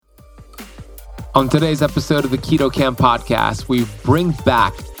On today's episode of the Keto Camp podcast, we bring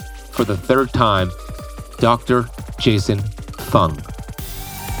back for the third time Dr. Jason Fung.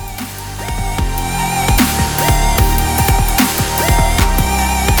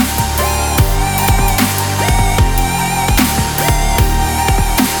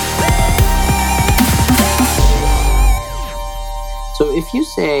 So if you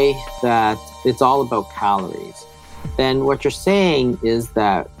say that it's all about calories, then what you're saying is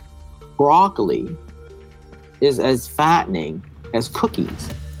that broccoli is as fattening as cookies,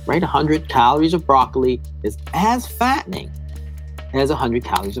 right? 100 calories of broccoli is as fattening as 100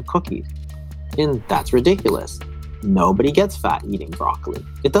 calories of cookies. And that's ridiculous. Nobody gets fat eating broccoli.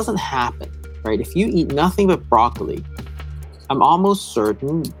 It doesn't happen, right? If you eat nothing but broccoli, I'm almost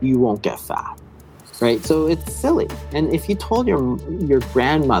certain you won't get fat. Right? So it's silly. And if you told your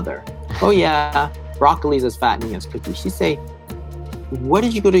grandmother, oh yeah, broccoli is as fattening as cookies, she'd say, what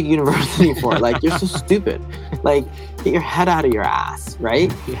did you go to university for? Like, you're so stupid. Like, get your head out of your ass, right?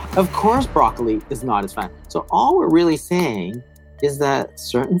 Yeah. Of course, broccoli is not as fat. So all we're really saying is that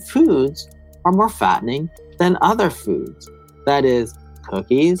certain foods are more fattening than other foods. That is,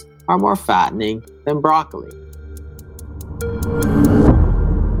 cookies are more fattening than broccoli.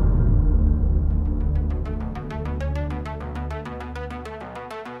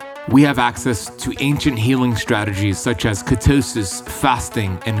 We have access to ancient healing strategies such as ketosis,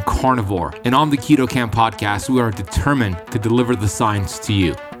 fasting, and carnivore. And on the Keto Camp podcast, we are determined to deliver the science to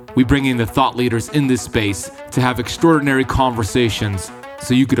you. We bring in the thought leaders in this space to have extraordinary conversations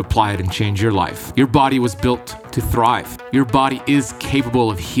so you could apply it and change your life. Your body was built to thrive. Your body is capable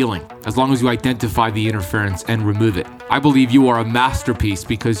of healing as long as you identify the interference and remove it. I believe you are a masterpiece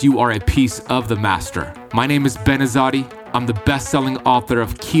because you are a piece of the master. My name is Ben Azadi. I'm the best-selling author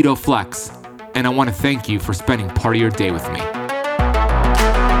of Keto Flex, and I want to thank you for spending part of your day with me.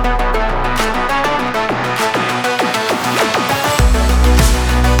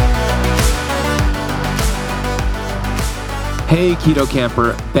 Hey, Keto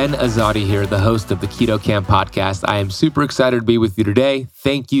Camper, Ben Azadi here, the host of the Keto Camp podcast. I am super excited to be with you today.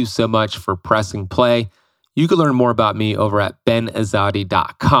 Thank you so much for pressing play. You can learn more about me over at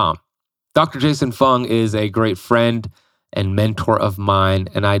benazadi.com. Dr. Jason Fung is a great friend and mentor of mine,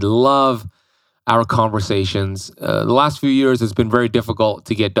 and I love our conversations. The last few years, it's been very difficult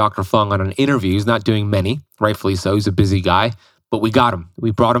to get Dr. Fung on an interview. He's not doing many, rightfully so. He's a busy guy, but we got him.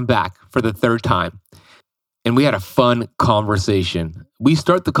 We brought him back for the third time, and we had a fun conversation. We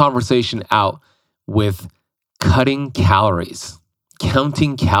start the conversation out with cutting calories,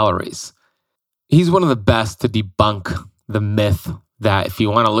 counting calories. He's one of the best to debunk the myth that if you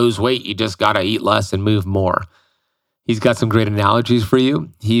want to lose weight, you just got to eat less and move more. He's got some great analogies for you.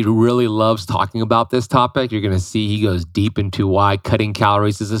 He really loves talking about this topic. You're going to see he goes deep into why cutting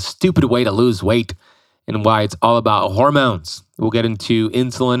calories is a stupid way to lose weight and why it's all about hormones. We'll get into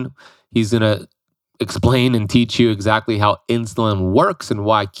insulin. He's going to explain and teach you exactly how insulin works and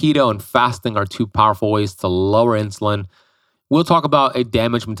why keto and fasting are two powerful ways to lower insulin. We'll talk about a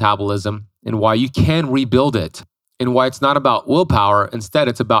damaged metabolism and why you can rebuild it and why it's not about willpower. Instead,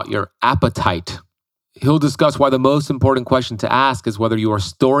 it's about your appetite. He'll discuss why the most important question to ask is whether you are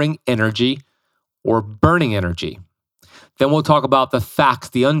storing energy or burning energy. Then we'll talk about the facts,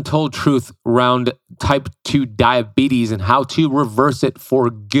 the untold truth around type 2 diabetes and how to reverse it for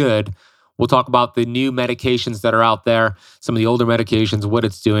good. We'll talk about the new medications that are out there, some of the older medications, what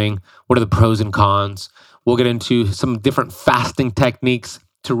it's doing, what are the pros and cons. We'll get into some different fasting techniques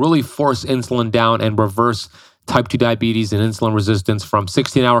to really force insulin down and reverse type 2 diabetes and insulin resistance from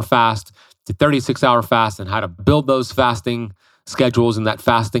 16-hour fast to 36-hour fast and how to build those fasting schedules and that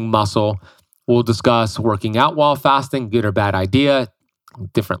fasting muscle. We'll discuss working out while fasting, good or bad idea,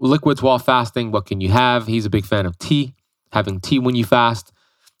 different liquids while fasting, what can you have? He's a big fan of tea, having tea when you fast,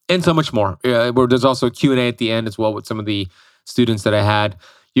 and so much more. There's also a Q&A at the end as well with some of the students that I had.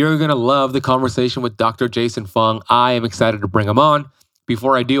 You're going to love the conversation with Dr. Jason Fung. I am excited to bring him on.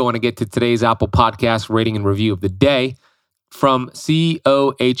 Before I do, I want to get to today's Apple Podcast rating and review of the day from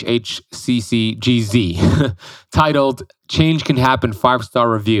COHHCCGZ, titled Change Can Happen 5-star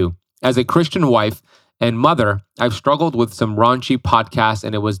review. As a Christian wife and mother, I've struggled with some raunchy podcasts,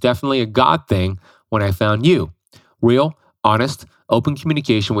 and it was definitely a God thing when I found you. Real, honest, open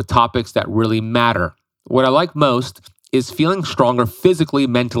communication with topics that really matter. What I like most is feeling stronger physically,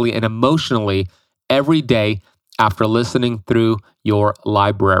 mentally, and emotionally every day after listening through your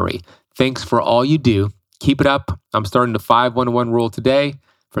library. Thanks for all you do. Keep it up. I'm starting the 5-1-1 rule today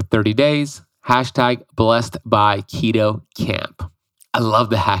for 30 days. Hashtag blessed by Keto Camp. I love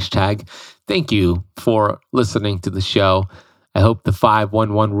the hashtag. Thank you for listening to the show. I hope the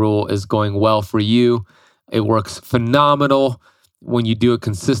 5-1-1 rule is going well for you. It works phenomenal when you do it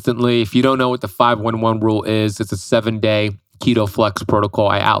consistently. If you don't know what the 5-1-1 rule is, it's a 7-day Keto Flex protocol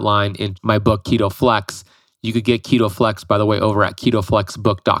I outline in my book, Keto Flex. You could get Keto Flex, by the way, over at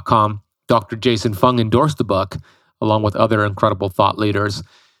ketoflexbook.com. Dr. Jason Fung endorsed the book, along with other incredible thought leaders,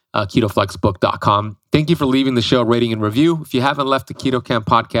 ketoflexbook.com. Thank you for leaving the show rating and review. If you haven't left the Keto Camp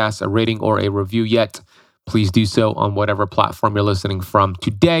podcast a rating or a review yet, please do so on whatever platform you're listening from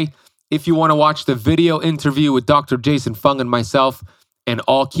today. If you want to watch the video interview with Dr. Jason Fung and myself and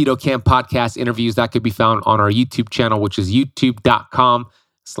all Keto Camp podcast interviews, that could be found on our YouTube channel, which is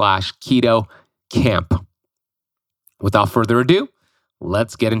youtube.com/KetoCamp. Without further ado,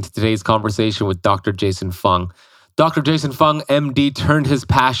 let's get into today's conversation with Dr. Jason Fung. Dr. Jason Fung, MD, turned his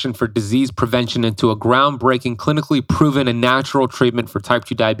passion for disease prevention into a groundbreaking, clinically proven and natural treatment for type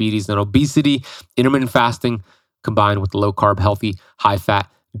 2 diabetes and obesity, intermittent fasting, combined with a low-carb, healthy,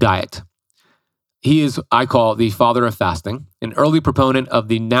 high-fat diet. He is, I call, the father of fasting, an early proponent of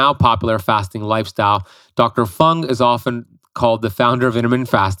the now popular fasting lifestyle. Dr. Fung is often called the founder of intermittent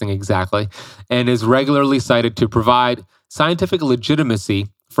fasting, exactly, and is regularly cited to provide scientific legitimacy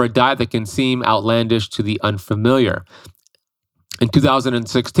for a diet that can seem outlandish to the unfamiliar. In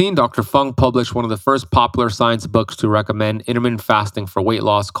 2016, Dr. Fung published one of the first popular science books to recommend intermittent fasting for weight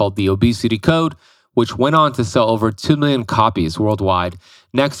loss called The Obesity Code, which went on to sell over 2 million copies worldwide.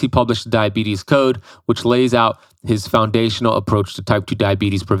 Next, he published The Diabetes Code, which lays out his foundational approach to type 2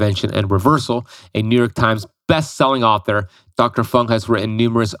 diabetes prevention and reversal. A New York Times best-selling author, Dr. Fung has written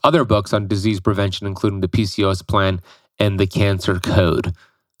numerous other books on disease prevention, including the PCOS Plan and the Cancer Code.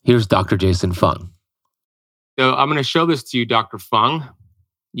 Here's Dr. Jason Fung. So I'm going to show this to you, Dr. Fung.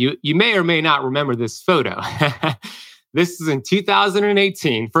 You may or may not remember this photo. This is in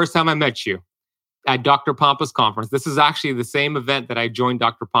 2018, first time I met you at Dr. Pompa's conference. This is actually the same event that I joined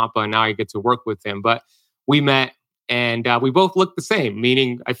Dr. Pompa, and now I get to work with him. But we met, and we both look the same,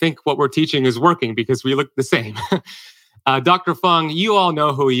 meaning I think what we're teaching is working because we look the same. Dr. Fung, you all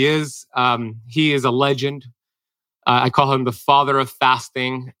know who he is. He is a legend. I call him the father of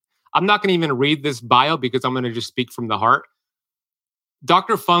fasting. I'm not going to even read this bio because I'm going to just speak from the heart.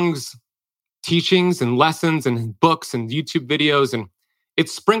 Dr. Fung's teachings and lessons and books and YouTube videos, and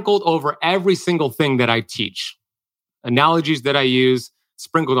it's sprinkled over every single thing that I teach. Analogies that I use,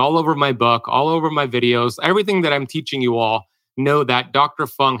 sprinkled all over my book, all over my videos. Everything that I'm teaching you all, know that Dr.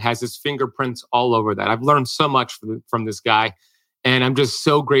 Fung has his fingerprints all over that. I've learned so much from this guy, and I'm just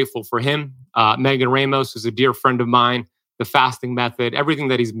so grateful for him. Megan Ramos is a dear friend of mine, the fasting method, everything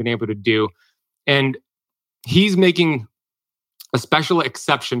that he's been able to do. And he's making a special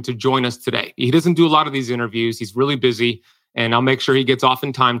exception to join us today. He doesn't do a lot of these interviews. He's really busy, and I'll make sure he gets off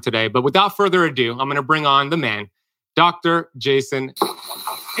in time today. But without further ado, I'm going to bring on the man, Dr. Jason.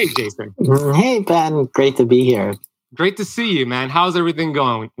 Hey, Jason. Hey, Ben. Great to be here. Great to see you, man. How's everything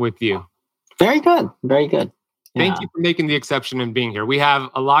going with you? Very good. Very good. Thank you for making the exception and being here. We have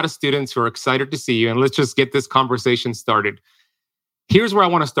a lot of students who are excited to see you, and let's just get this conversation started. Here's where I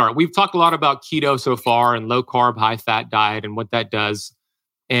want to start. We've talked a lot about keto so far and low carb, high fat diet and what that does.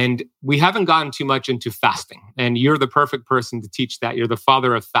 And we haven't gotten too much into fasting. And you're the perfect person to teach that. You're the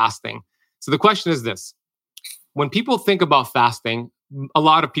father of fasting. So the question is this. When people think about fasting, a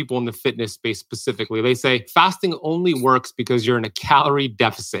lot of people in the fitness space specifically, they say fasting only works because you're in a calorie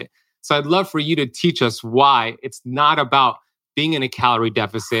deficit. So I'd love for you to teach us why it's not about being in a calorie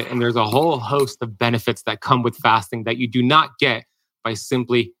deficit. And there's a whole host of benefits that come with fasting that you do not get by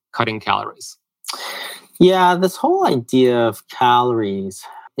simply cutting calories. Yeah, this whole idea of calories,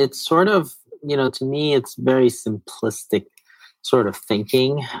 it's sort of, to me, it's very simplistic sort of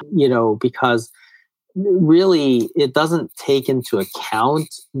thinking, because really it doesn't take into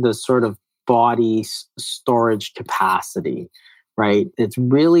account the sort of body storage capacity, right? It's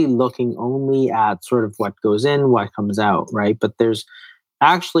really looking only at sort of what goes in, what comes out, right? But there's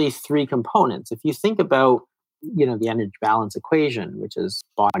actually three components. If you think about, the energy balance equation, which is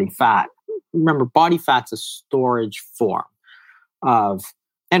body fat. Remember, body fat's a storage form of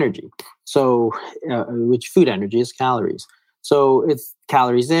energy. So, which food energy is calories. So it's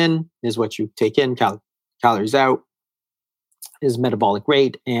calories in is what you take in, calories out is metabolic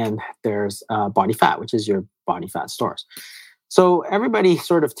rate, and there's body fat, which is your body fat stores. So everybody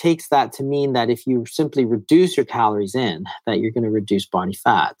sort of takes that to mean that if you simply reduce your calories in, that you're going to reduce body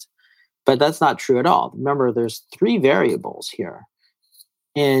fat. But that's not true at all. Remember, there's three variables here.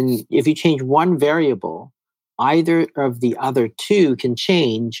 And if you change one variable, either of the other two can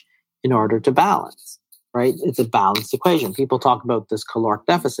change in order to balance, right? It's a balanced equation. People talk about this caloric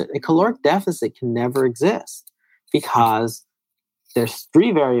deficit. A caloric deficit can never exist because there's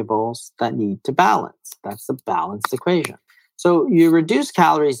three variables that need to balance. That's the balanced equation. So you reduce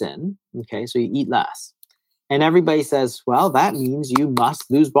calories in, okay, so you eat less. And everybody says, well, that means you must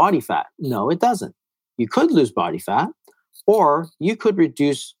lose body fat. No, it doesn't. You could lose body fat, or you could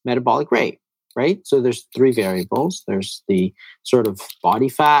reduce metabolic rate, right? So there's three variables. There's the sort of body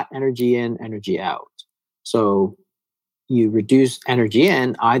fat, energy in, energy out. So you reduce energy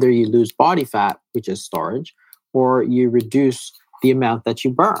in, either you lose body fat, which is storage, or you reduce the amount that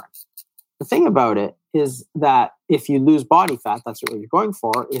you burn. The thing about it is that if you lose body fat, that's what you're going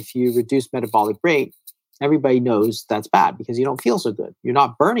for. If you reduce metabolic rate, everybody knows that's bad because you don't feel so good. You're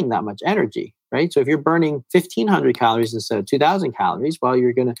not burning that much energy, right? So if you're burning 1,500 calories instead of 2,000 calories, well,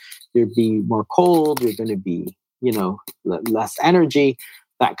 you'll be more cold. You're going to be, less energy,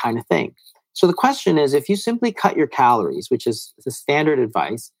 that kind of thing. So the question is, if you simply cut your calories, which is the standard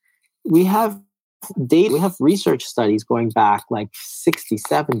advice, we have data, we have research studies going back like 60,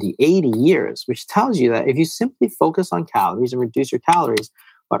 70, 80 years, which tells you that if you simply focus on calories and reduce your calories,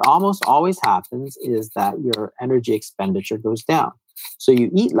 what almost always happens is that your energy expenditure goes down. So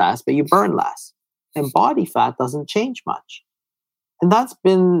you eat less, but you burn less. And body fat doesn't change much. And that's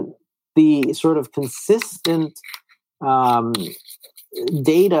been the sort of consistent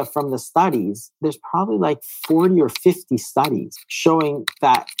data from the studies. There's probably like 40 or 50 studies showing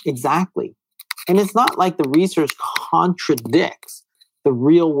that exactly. And it's not like the research contradicts the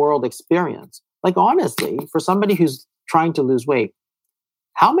real world experience. Like, honestly, for somebody who's trying to lose weight,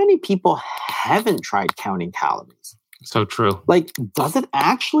 how many people haven't tried counting calories? So true. Like, does it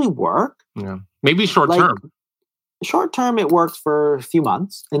actually work? Yeah. Maybe short term. Short term, it works for a few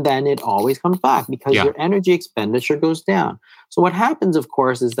months, and then it always comes back because your energy expenditure goes down. So what happens, of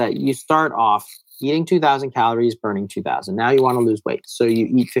course, is that you start off eating 2,000 calories, burning 2,000. Now you want to lose weight. So you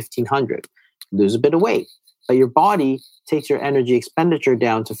eat 1,500, lose a bit of weight. But your body takes your energy expenditure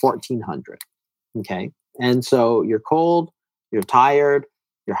down to 1,400. Okay? And so you're cold, you're tired,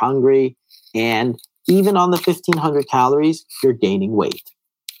 you're hungry, and even on the 1,500 calories, you're gaining weight.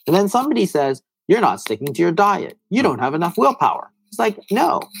 And then somebody says, you're not sticking to your diet. You don't have enough willpower. It's like,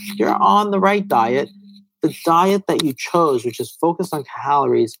 no, you're on the right diet. The diet that you chose, which is focused on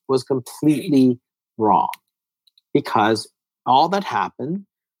calories, was completely wrong because all that happened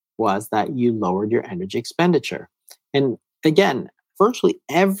was that you lowered your energy expenditure. And again, virtually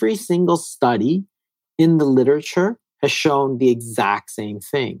every single study in the literature has shown the exact same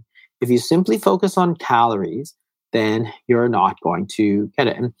thing. If you simply focus on calories, then you're not going to get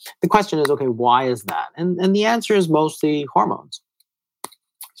it. And the question is, okay, why is that? And the answer is mostly hormones.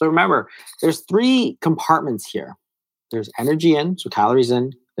 So remember, there's three compartments here. There's energy in, so calories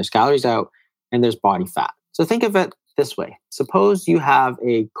in, there's calories out, and there's body fat. So think of it this way. Suppose you have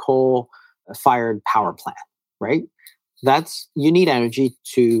a coal-fired power plant, right? You need energy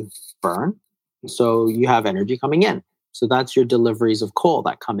to burn. So you have energy coming in. So that's your deliveries of coal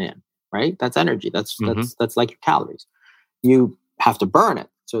that come in. Right? That's energy. That's like your calories. You have to burn it.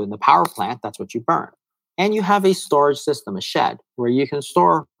 So in the power plant, that's what you burn. And you have a storage system, a shed, where you can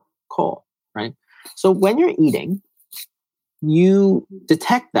store coal, right? So when you're eating, you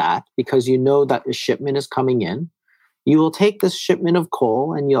detect that because you know that a shipment is coming in. You will take this shipment of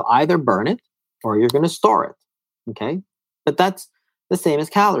coal and you'll either burn it or you're going to store it, okay? But that's the same as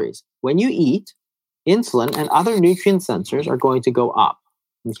calories. When you eat, insulin and other nutrient sensors are going to go up.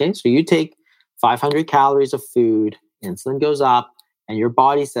 Okay, so you take 500 calories of food, insulin goes up, and your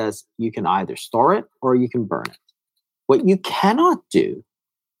body says you can either store it or you can burn it. What you cannot do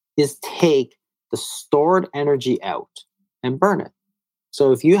is take the stored energy out and burn it.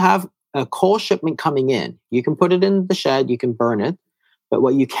 So if you have a coal shipment coming in, you can put it in the shed, you can burn it. But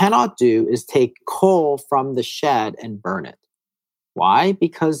what you cannot do is take coal from the shed and burn it. Why?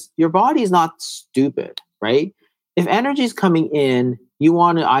 Because your body is not stupid, right? If energy is coming in, you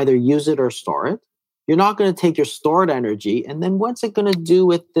want to either use it or store it. You're not going to take your stored energy, and then what's it going to do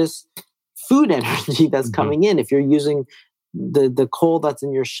with this food energy that's coming in? If you're using the coal that's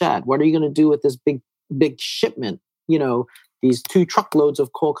in your shed, what are you going to do with this big shipment? These 2 truckloads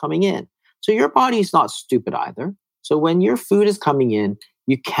of coal coming in. So your body's not stupid either. So when your food is coming in,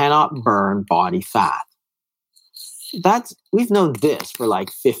 you cannot burn body fat. We've known this for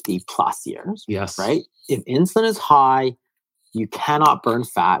like 50 plus years. Yes. Right? If insulin is high, you cannot burn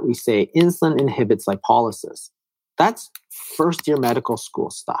fat. We say insulin inhibits lipolysis. That's first-year medical school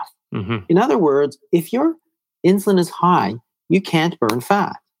stuff. Mm-hmm. In other words, if your insulin is high, you can't burn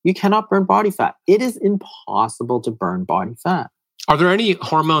fat. You cannot burn body fat. It is impossible to burn body fat. Are there any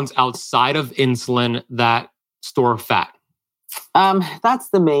hormones outside of insulin that store fat? That's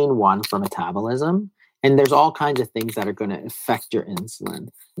the main one for metabolism. And there's all kinds of things that are going to affect your insulin.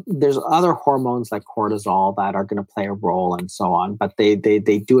 There's other hormones like cortisol that are going to play a role and so on, but they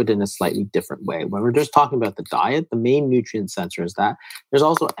do it in a slightly different way. When we're just talking about the diet, the main nutrient sensor is that. There's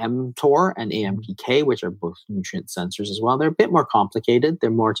also mTOR and AMPK, which are both nutrient sensors as well. They're a bit more complicated.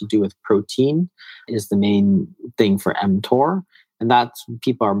 They're more to do with protein is the main thing for mTOR. And that's,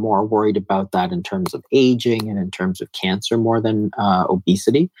 people are more worried about that in terms of aging and in terms of cancer more than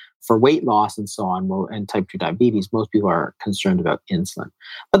obesity. For weight loss and so on, and type 2 diabetes, most people are concerned about insulin.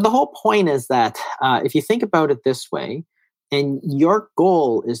 But the whole point is that if you think about it this way, and your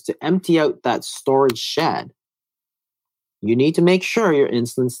goal is to empty out that storage shed, you need to make sure your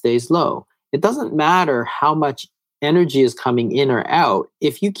insulin stays low. It doesn't matter how much energy is coming in or out.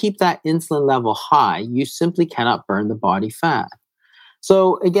 If you keep that insulin level high, you simply cannot burn the body fat.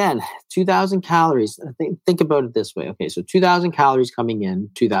 So again, 2,000 calories, think about it this way. Okay, so 2,000 calories coming in,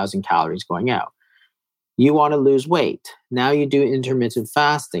 2,000 calories going out. You want to lose weight. Now you do intermittent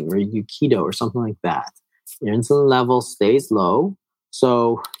fasting or you do keto or something like that. Your insulin level stays low.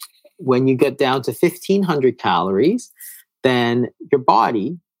 So when you get down to 1,500 calories, then your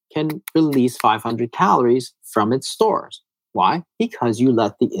body can release 500 calories from its stores. Why? Because you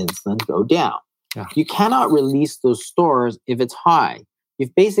let the insulin go down. Yeah. You cannot release those stores if it's high.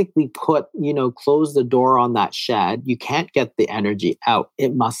 You've basically closed the door on that shed. You can't get the energy out.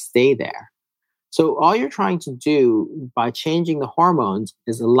 It must stay there. So all you're trying to do by changing the hormones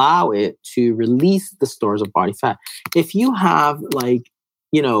is allow it to release the stores of body fat. If you have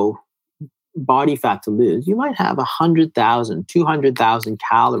body fat to lose, you might have 100,000, 200,000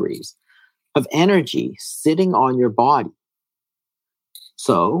 calories of energy sitting on your body.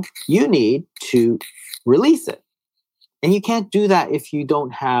 So you need to release it. And you can't do that if you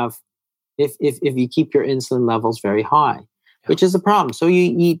don't have, if you keep your insulin levels very high, which is a problem. So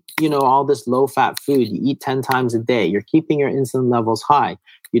you eat, all this low fat food, you eat 10 times a day, you're keeping your insulin levels high.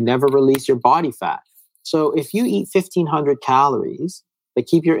 You never release your body fat. So if you eat 1,500 calories, but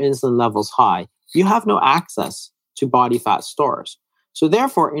keep your insulin levels high, you have no access to body fat stores. So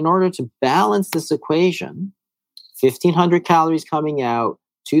therefore, in order to balance this equation, 1,500 calories coming out,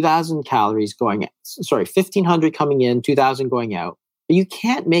 2,000 calories going, 1,500 coming in, 2,000 going out. But you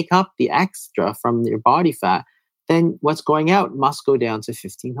can't make up the extra from your body fat. Then what's going out must go down to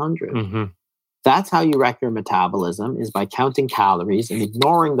 1,500. Mm-hmm. That's how you wreck your metabolism, is by counting calories and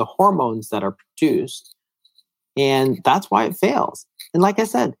ignoring the hormones that are produced. And that's why it fails. And like I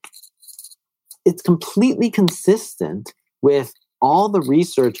said, it's completely consistent with all the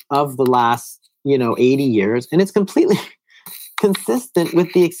research of the last, 80 years. And it's completely consistent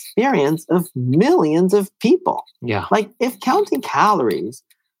with the experience of millions of people. Yeah. Like, if counting calories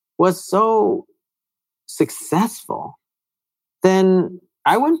was so successful, then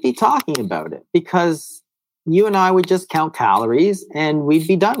I wouldn't be talking about it, because you and I would just count calories and we'd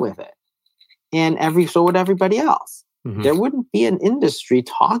be done with it. And so would everybody else. Mm-hmm. There wouldn't be an industry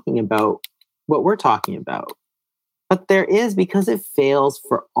talking about what we're talking about. But there is, because it fails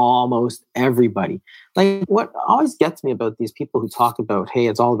for almost everybody. Like, what always gets me about these people who talk about, hey,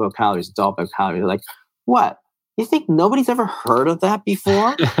 it's all about calories, it's all about calories. Like, what? You think nobody's ever heard of that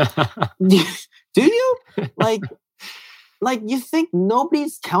before? Do you? Like you think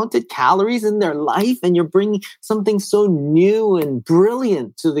nobody's counted calories in their life, and you're bringing something so new and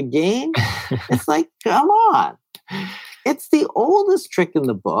brilliant to the game? It's like, come on. It's the oldest trick in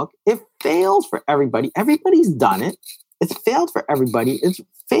the book. It fails for everybody. Everybody's done it. It's failed for everybody. It's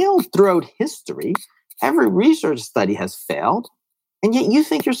failed throughout history. Every research study has failed. And yet you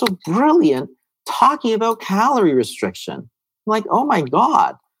think you're so brilliant talking about calorie restriction. Like, oh my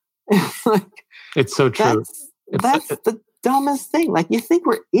God. It's so true. That's the dumbest thing. Like, you think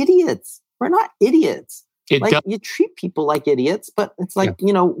we're idiots. We're not idiots. You treat people like idiots, but it's like,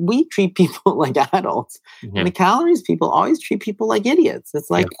 we treat people like adults. Mm-hmm. And the calories people always treat people like idiots. It's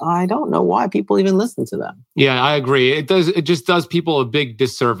like, I don't know why people even listen to them. Yeah, I agree. It just does people a big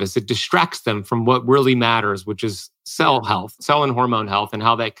disservice. It distracts them from what really matters, which is cell health, cell and hormone health, and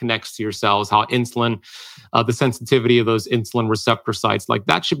how that connects to your cells, how insulin, the sensitivity of those insulin receptor sites, like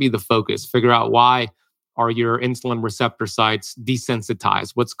that should be the focus. Figure out why are your insulin receptor sites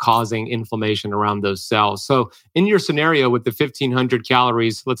desensitized? What's causing inflammation around those cells? So in your scenario with the 1,500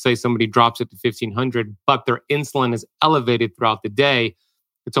 calories, let's say somebody drops it to 1,500, but their insulin is elevated throughout the day,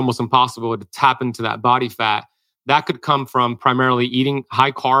 it's almost impossible to tap into that body fat. That could come from primarily eating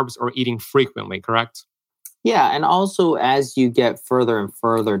high carbs or eating frequently, correct? Yeah, and also as you get further and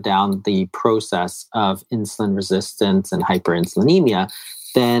further down the process of insulin resistance and hyperinsulinemia,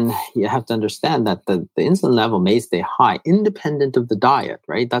 then you have to understand that the insulin level may stay high independent of the diet,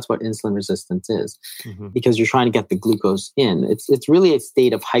 right? That's what insulin resistance is, because you're trying to get the glucose in. It's really a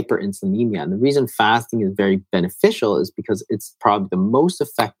state of hyperinsulinemia. And the reason fasting is very beneficial is because it's probably the most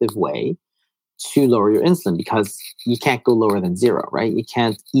effective way to lower your insulin, because you can't go lower than zero, right? You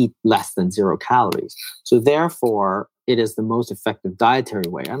can't eat less than 0 calories. So therefore, it is the most effective dietary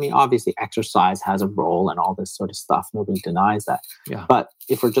way. I mean, obviously exercise has a role and all this sort of stuff. Nobody denies that. Yeah. But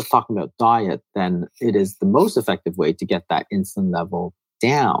if we're just talking about diet, then it is the most effective way to get that insulin level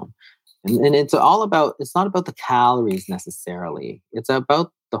down. And it's all about, it's not about the calories necessarily. It's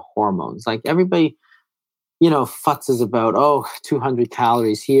about the hormones. Like everybody, futzes about, 200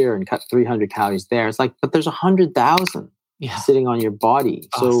 calories here and cut 300 calories there. It's like, but there's 100,000 sitting on your body.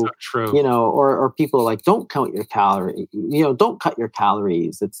 So true. Or people like, don't count your calories, don't cut your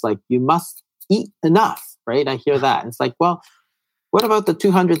calories. It's like, you must eat enough, right? I hear that. It's like, well, what about the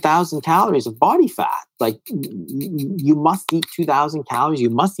 200,000 calories of body fat? Like, you must eat 2,000 calories. You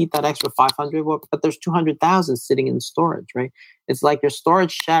must eat that extra 500, but there's 200,000 sitting in storage, right? It's like your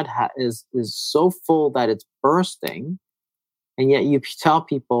storage shed is so full that it's bursting, and yet you tell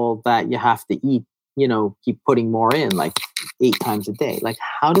people that you have to eat, keep putting more in, like 8 times a day. Like,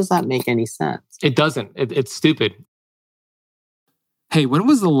 how does that make any sense? It doesn't. It's stupid. Hey, when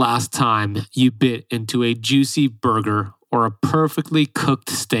was the last time you bit into a juicy burger or a perfectly cooked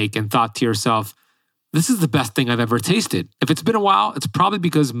steak and thought to yourself, this is the best thing I've ever tasted? If it's been a while, it's probably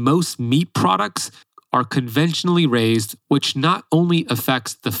because most meat products are conventionally raised, which not only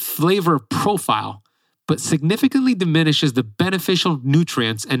affects the flavor profile, but significantly diminishes the beneficial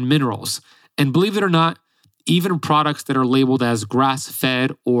nutrients and minerals. And believe it or not, even products that are labeled as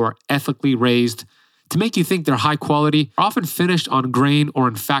grass-fed or ethically raised, to make you think they're high quality, are often finished on grain or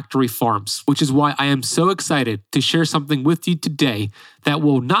in factory farms, which is why I am so excited to share something with you today that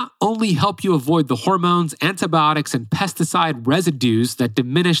will not only help you avoid the hormones, antibiotics, and pesticide residues that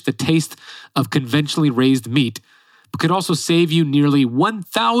diminish the taste of conventionally raised meat, but could also save you nearly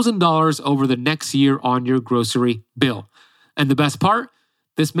 $1,000 over the next year on your grocery bill. And the best part?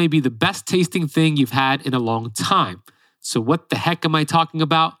 This may be the best tasting thing you've had in a long time. So what the heck am I talking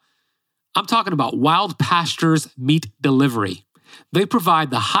about? I'm talking about Wild Pastures Meat Delivery. They provide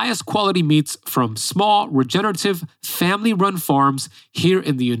the highest quality meats from small, regenerative, family-run farms here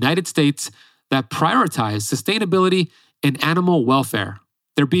in the United States that prioritize sustainability and animal welfare.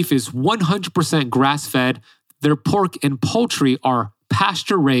 Their beef is 100% grass-fed. Their pork and poultry are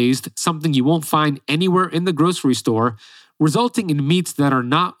pasture-raised, something you won't find anywhere in the grocery store, resulting in meats that are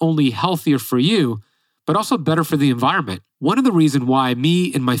not only healthier for you, but also better for the environment. One of the reasons why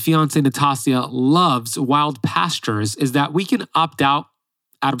me and my fiance Natasha loves Wild Pastures is that we can opt out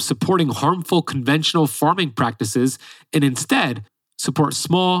of supporting harmful conventional farming practices and instead support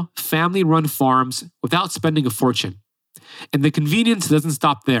small, family-run farms without spending a fortune. And the convenience doesn't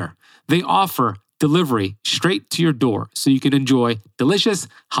stop there. They offer delivery straight to your door so you can enjoy delicious,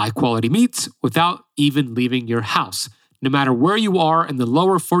 high-quality meats without even leaving your house. No matter where you are in the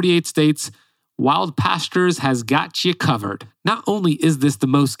lower 48 states, Wild Pastures has got you covered. Not only is this the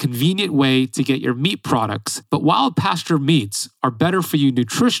most convenient way to get your meat products, but Wild Pasture meats are better for you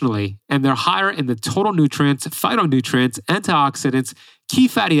nutritionally, and they're higher in the total nutrients, phytonutrients, antioxidants, key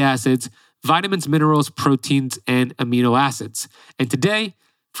fatty acids, vitamins, minerals, proteins, and amino acids. And today,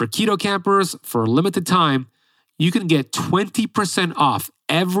 for keto campers, for a limited time, you can get 20% off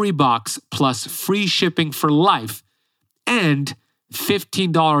every box plus free shipping for life and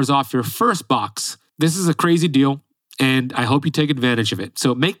 $15 off your first box. This is a crazy deal, and I hope you take advantage of it.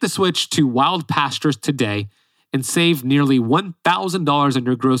 So make the switch to Wild Pastures today and save nearly $1,000 on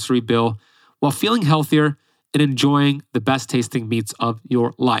your grocery bill while feeling healthier and enjoying the best tasting meats of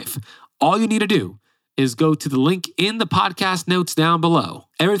your life. All you need to do is go to the link in the podcast notes down below.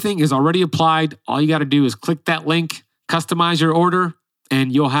 Everything is already applied. All you got to do is click that link, customize your order,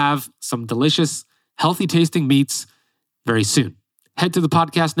 and you'll have some delicious, healthy tasting meats very soon. Head to the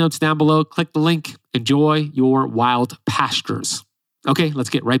podcast notes down below, click the link, enjoy your Wild Pastures. Okay, let's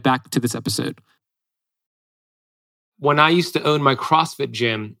get right back to this episode. When I used to own my CrossFit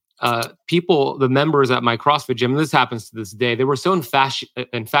gym, the members at my CrossFit gym, and this happens to this day, they were so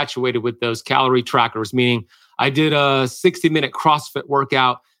infatuated with those calorie trackers, meaning I did a 60-minute CrossFit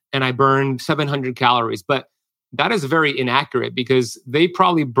workout and I burned 700 calories. But that is very inaccurate because they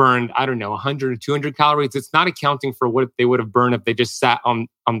probably burned, 100 or 200 calories. It's not accounting for what they would have burned if they just sat on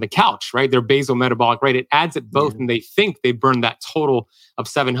the couch, right? Their basal metabolic rate, it adds it both, and they think they burned that total of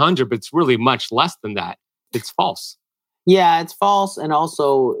 700, but it's really much less than that. It's false. Yeah, it's false. And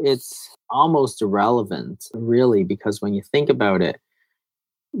also it's almost irrelevant, really, because when you think about it,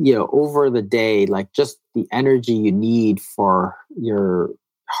 over the day, like just the energy you need for your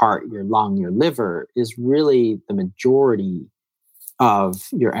heart, your lung, your liver is really the majority of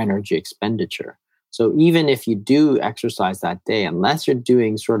your energy expenditure. So even if you do exercise that day, unless you're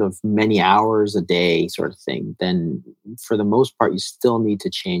doing sort of many hours a day sort of thing, then for the most part, you still need to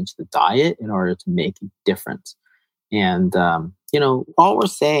change the diet in order to make a difference. And, all we're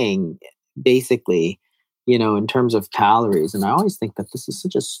saying basically, in terms of calories, and I always think that this is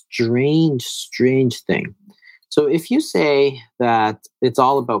such a strange, strange thing. So if you say that it's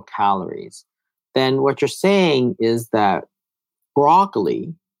all about calories, then what you're saying is that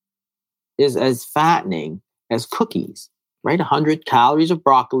broccoli is as fattening as cookies, right? 100 calories of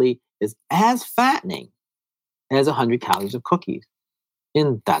broccoli is as fattening as 100 calories of cookies.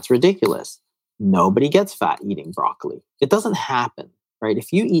 And that's ridiculous. Nobody gets fat eating broccoli. It doesn't happen, right?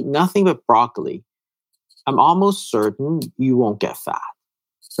 If you eat nothing but broccoli, I'm almost certain you won't get fat,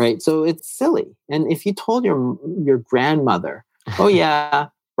 right? So it's silly. And if you told your grandmother, oh yeah,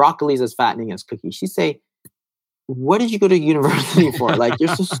 broccoli is as fattening as cookies, she'd say, what did you go to university for? Like,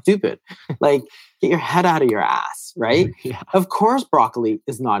 you're so stupid. Like, get your head out of your ass, right? Yeah. Of course, broccoli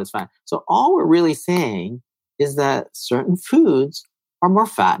is not as fat. So all we're really saying is that certain foods are more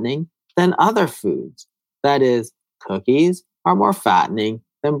fattening than other foods. That is, cookies are more fattening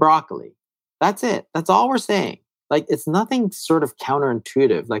than broccoli. That's it. That's all we're saying. Like, it's nothing sort of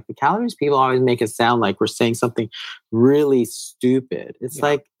counterintuitive. Like, the calories people always make it sound like we're saying something really stupid. It's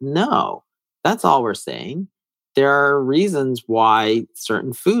like, no, that's all we're saying. There are reasons why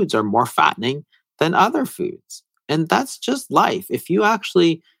certain foods are more fattening than other foods. And that's just life. If you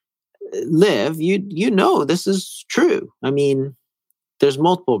actually live, you know this is true. I mean, there's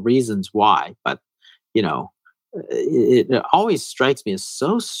multiple reasons why, but it always strikes me as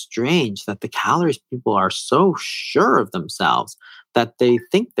so strange that the calories people are so sure of themselves that they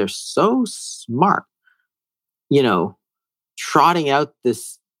think they're so smart, trotting out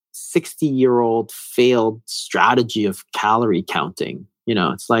this 60-year-old failed strategy of calorie counting.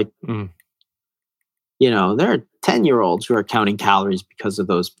 It's like, there are 10-year-olds who are counting calories because of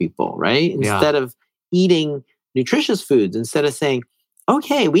those people, right? Instead of eating nutritious foods, instead of saying,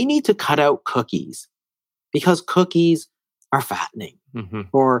 okay, we need to cut out cookies because cookies are fattening.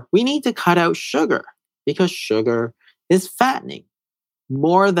 Or we need to cut out sugar because sugar is fattening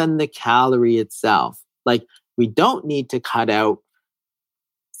more than the calorie itself. Like, we don't need to cut out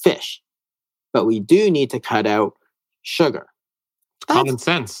fish, but we do need to cut out sugar. Common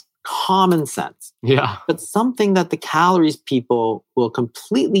sense. Common sense. Yeah. But something that the calories people will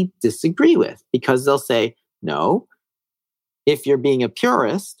completely disagree with, because they'll say, no, if you're being a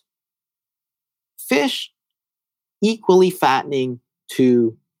purist, fish equally fattening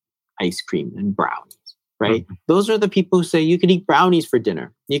to ice cream and brownies, right? Those are the people who say you could eat brownies for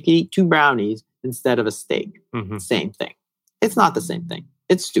dinner. You could eat 2 brownies instead of a steak. Same thing. It's not the same thing.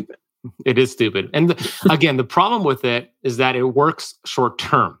 It's stupid. It is stupid. And again, the problem with it is that it works short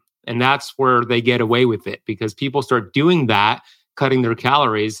term. And that's where they get away with it, because people start doing that, cutting their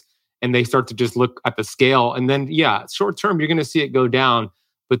calories, and they start to just look at the scale. And then, short term, you're going to see it go down.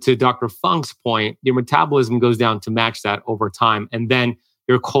 But to Dr. Fung's point, your metabolism goes down to match that over time. And then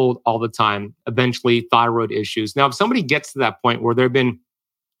you're cold all the time, eventually thyroid issues. Now, if somebody gets to that point where they've been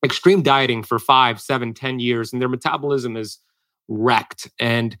extreme dieting for 5, 7, 10 years, and their metabolism is wrecked,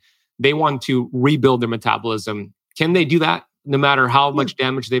 and they want to rebuild their metabolism, can they do that no matter how much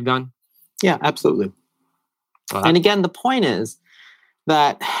damage they've done? Yeah, absolutely. And again, the point is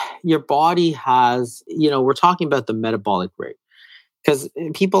that your body has, we're talking about the metabolic rate, because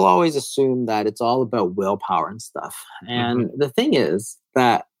people always assume that it's all about willpower and stuff. And the thing is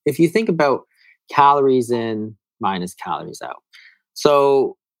that if you think about calories in minus calories out,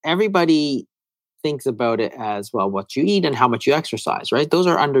 so everybody thinks about it as, well, what you eat and how much you exercise, right? Those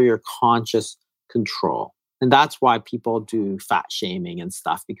are under your conscious control. And that's why people do fat shaming and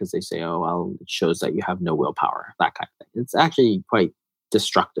stuff, because they say, oh, well, it shows that you have no willpower, that kind of thing. It's actually quite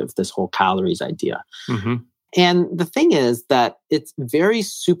destructive, this whole calories idea. And the thing is that it's very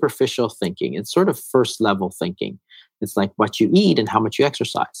superficial thinking. It's sort of first level thinking. It's like what you eat and how much you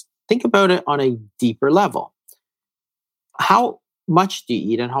exercise. Think about it on a deeper level. How much do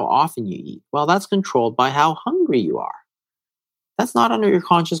you eat and how often you eat? Well, that's controlled by how hungry you are. That's not under your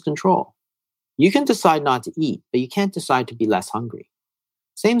conscious control. You can decide not to eat, but you can't decide to be less hungry.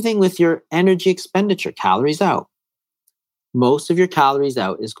 Same thing with your energy expenditure, calories out. Most of your calories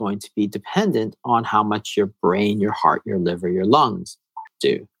out is going to be dependent on how much your brain, your heart, your liver, your lungs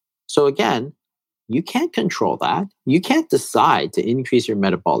do. So again, you can't control that. You can't decide to increase your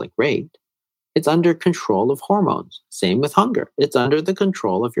metabolic rate. It's under control of hormones. Same with hunger. It's under the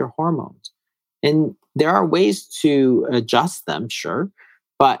control of your hormones. And there are ways to adjust them, sure,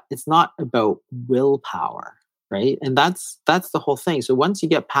 but it's not about willpower, right? And that's the whole thing. So once you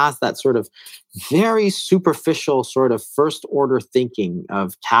get past that sort of very superficial sort of first order thinking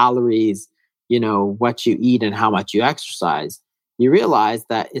of calories, what you eat and how much you exercise, you realize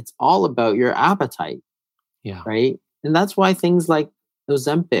that it's all about your appetite, Yeah. right? And that's why things like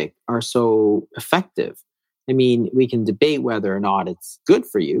Ozempic are so effective. I mean, we can debate whether or not it's good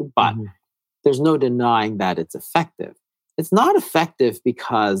for you, but there's no denying that it's effective. It's not effective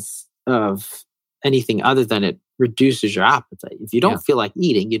because of anything other than it reduces your appetite. If you don't feel like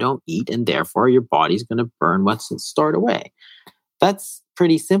eating, you don't eat, and therefore your body's going to burn what's stored away. That's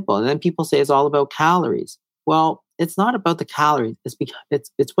pretty simple. And then people say it's all about calories. Well, it's not about the calories.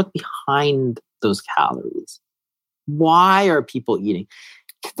 It's what's behind those calories. Why are people eating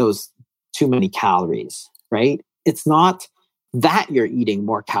those too many calories, right? It's not that you're eating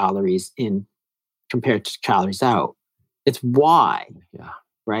more calories in compared to calories out. It's why,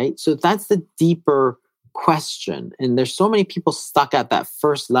 right? So that's the deeper question. And there's so many people stuck at that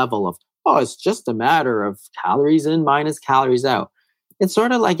first level of, oh, it's just a matter of calories in minus calories out. It's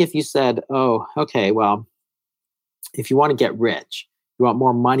sort of like if you said, oh, okay, well, if you want to get rich, you want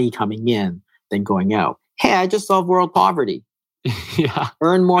more money coming in than going out. Hey, I just solved world poverty.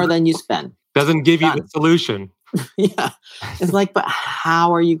 Earn more than you spend. Doesn't give you the solution. It's like, but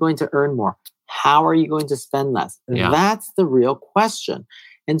how are you going to earn more? How are you going to spend less? That's the real question.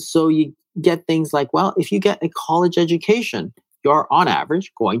 And so you get things like, well, if you get a college education, you're on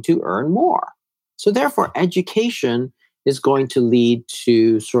average going to earn more. So therefore, education is going to lead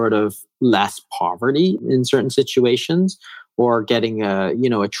to sort of less poverty in certain situations, or getting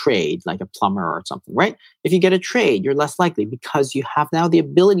a trade like a plumber or something, right? If you get a trade, you're less likely because you have now the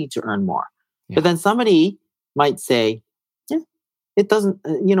ability to earn more. But then somebody might say, it doesn't,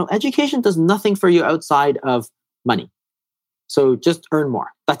 education does nothing for you outside of money. So just earn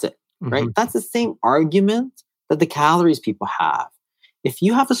more. That's it, right? That's the same argument that the calories people have. If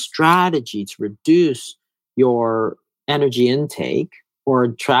you have a strategy to reduce your energy intake, or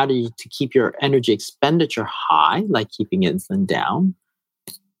a strategy to keep your energy expenditure high, like keeping insulin down,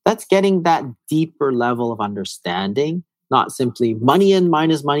 that's getting that deeper level of understanding, not simply money in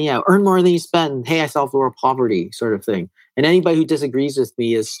minus money out, earn more than you spend. Hey, I solved world poverty sort of thing. And anybody who disagrees with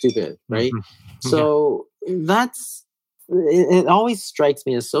me is stupid, right? So it always strikes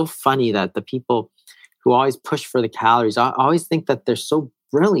me as so funny that the people who always push for the calories, I always think that they're so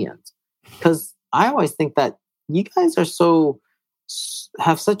brilliant, because I always think that you guys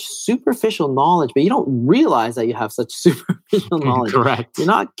have such superficial knowledge, but you don't realize that you have such superficial knowledge. Correct. You're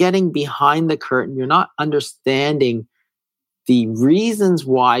not getting behind the curtain. You're not understanding the reasons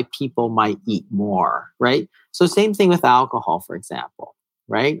why people might eat more, right? So same thing with alcohol, for example,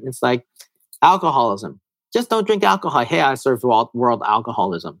 right? It's like alcoholism. Just don't drink alcohol. Hey, I served world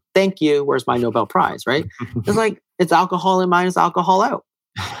alcoholism. Thank you. Where's my Nobel Prize, right? It's like, it's alcohol in minus alcohol out,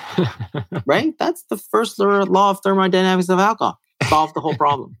 right? That's the first law of thermodynamics of alcohol. Solve the whole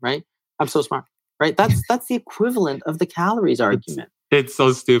problem, right? I'm so smart, right? That's the equivalent of the calories argument. It's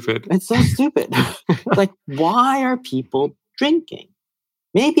so stupid. It's so stupid. Like, why are people drinking?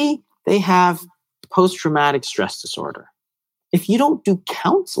 Maybe they have post-traumatic stress disorder. If you don't do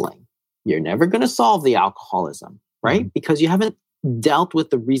counseling, you're never going to solve the alcoholism, right? Because you haven't dealt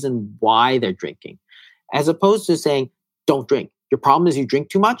with the reason why they're drinking. As opposed to saying, don't drink. Your problem is you drink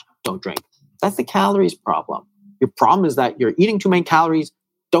too much, don't drink. That's the calories problem. Your problem is that you're eating too many calories.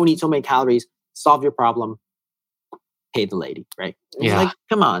 Don't eat so many calories. Solve your problem. Pay the lady, right? It's like,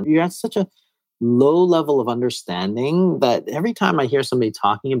 come on. You're at such a low level of understanding that every time I hear somebody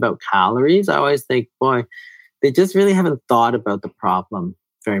talking about calories, I always think, boy, they just really haven't thought about the problem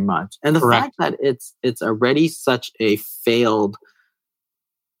very much. And the fact that it's already such a failed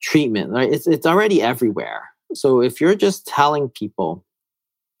treatment, right? It's already everywhere. So if you're just telling people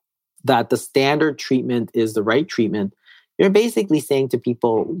that the standard treatment is the right treatment, you're basically saying to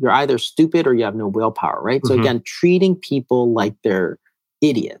people, you're either stupid or you have no willpower, right? So again, treating people like they're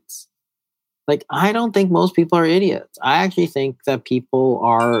idiots. Like, I don't think most people are idiots. I actually think that people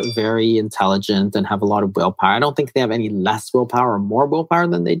are very intelligent and have a lot of willpower. I don't think they have any less willpower or more willpower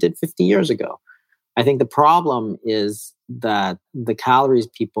than they did 50 years ago. I think the problem is that the calories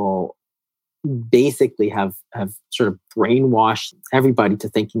people basically have sort of brainwashed everybody to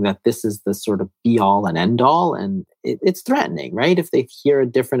thinking that this is the sort of be all and end all. And it's threatening, right? If they hear a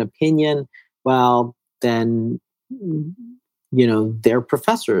different opinion, well, then, they're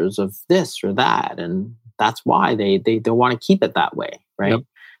professors of this or that. And that's why they don't want to keep it that way, right?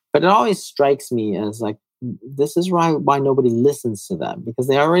 But it always strikes me as like, this is why nobody listens to them, because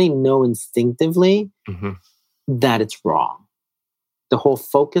they already know instinctively Mhm. that it's wrong. The whole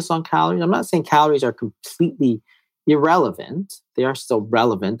focus on calories, I'm not saying calories are completely irrelevant. They are still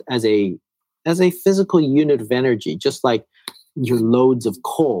relevant as a physical unit of energy, just like your loads of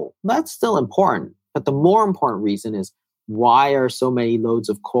coal. That's still important. But the more important reason is, why are so many loads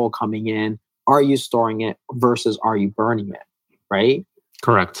of coal coming in? Are you storing it versus are you burning it? Right?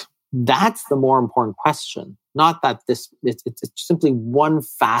 Correct. That's the more important question. Not that it's simply one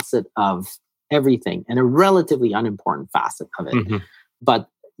facet of everything and a relatively unimportant facet of it. Mhm. But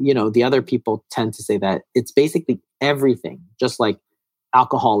the other people tend to say that it's basically everything, just like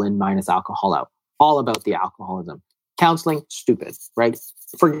alcohol in minus alcohol out, all about the alcoholism. Counseling, stupid, right?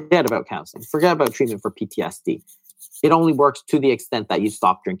 Forget about counseling. Forget about treatment for PTSD. It only works to the extent that you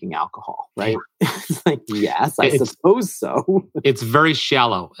stop drinking alcohol, right? It's like, yes, I suppose so. It's very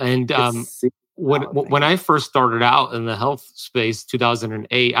shallow. And when I first started out in the health space,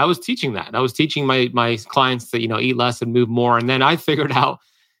 2008, I was teaching that. I was teaching my clients to eat less and move more. And then I figured out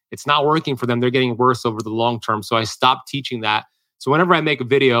it's not working for them. They're getting worse over the long term. So I stopped teaching that. So whenever I make a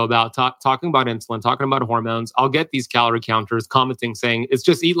video about talking about insulin, talking about hormones, I'll get these calorie counters commenting saying, it's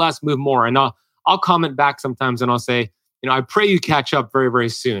just eat less, move more. And I'll comment back sometimes and I'll say, I pray you catch up very, very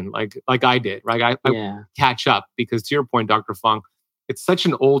soon, like I did, right? I catch up, because to your point, Dr. Fung, it's such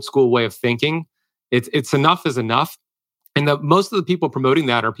an old school way of thinking. It's enough is enough. And most of the people promoting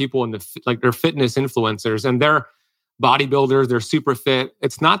that are people in they're fitness influencers, and they're bodybuilders, they're super fit.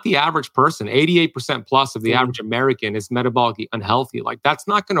 It's not the average person. 88% plus of the average American is metabolically unhealthy. Like, that's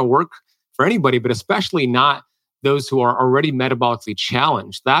not going to work for anybody, but especially not those who are already metabolically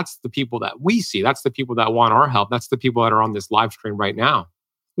challenged. That's the people that we see. That's the people that want our help. That's the people that are on this live stream right now.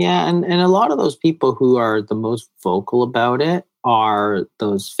 Yeah, and a lot of those people who are the most vocal about it are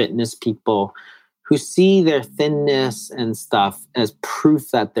those fitness people who see their thinness and stuff as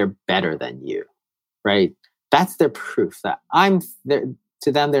proof that they're better than you, right? That's their proof that I'm there.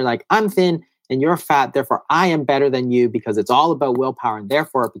 To them, they're like, I'm thin and you're fat, therefore I am better than you, because it's all about willpower. And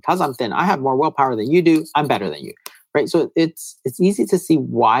therefore, because I'm thin, I have more willpower than you do. I'm better than you, right? So it's easy to see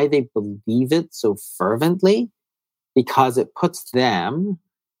why they believe it so fervently, because it puts them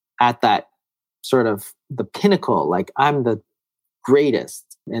at that sort of the pinnacle, like I'm the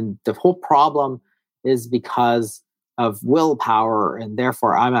greatest. And the whole problem is because of willpower, and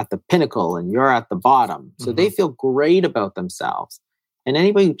therefore I'm at the pinnacle and you're at the bottom. So they feel great about themselves. And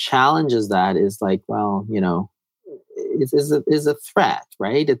anybody who challenges that is like, well, is a threat,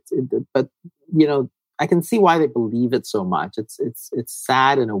 right? But I can see why they believe it so much. It's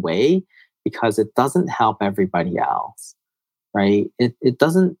sad in a way, because it doesn't help everybody else, right? It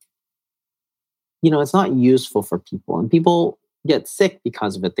doesn't, it's not useful for people, and people get sick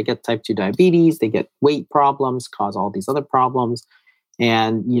because of it. They get type 2 diabetes, they get weight problems, cause all these other problems,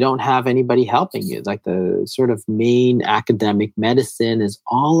 and you don't have anybody helping you. Like, the sort of main academic medicine is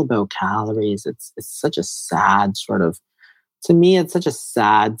all about calories. It's such a sad sort of, to me, it's such a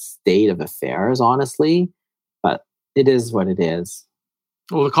sad state of affairs, honestly, but it is what it is.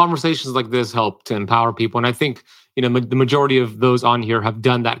 Well, the conversations like this help to empower people. And I think, the majority of those on here have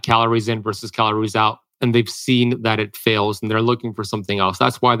done that calories in versus calories out, and they've seen that it fails and they're looking for something else.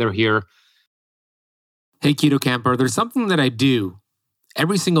 That's why they're here. Hey, Keto Camper, there's something that I do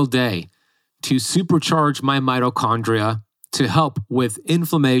every single day to supercharge my mitochondria to help with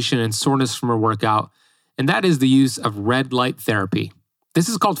inflammation and soreness from a workout, and that is the use of red light therapy. This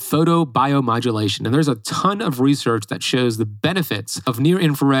is called photobiomodulation, and there's a ton of research that shows the benefits of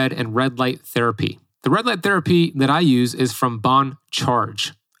near-infrared and red light therapy. The red light therapy that I use is from Bon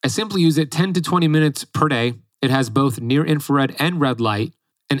Charge. I simply use it 10 to 20 minutes per day. It has both near-infrared and red light,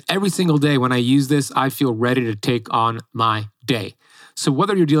 and every single day when I use this, I feel ready to take on my day. So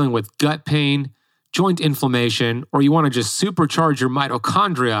whether you're dealing with gut pain, joint inflammation, or you want to just supercharge your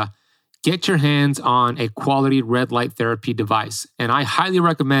mitochondria, get your hands on a quality red light therapy device. And I highly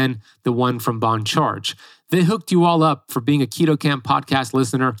recommend the one from Bon Charge. They hooked you all up for being a Keto Camp podcast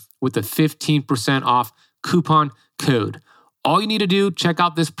listener with a 15% off coupon code. All you need to do, check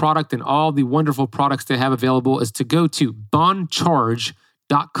out this product and all the wonderful products they have available, is to go to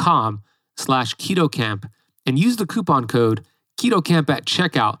boncharge.com/KetoCamp and use the coupon code KetoCamp at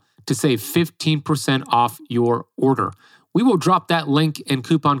checkout to save 15% off your order. We will drop that link and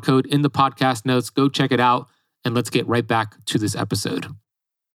coupon code in the podcast notes. Go check it out, and let's get right back to this episode.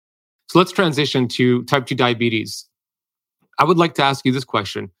 So let's transition to type 2 diabetes. I would like to ask you this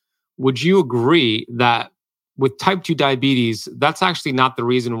question. Would you agree that with type 2 diabetes, that's actually not the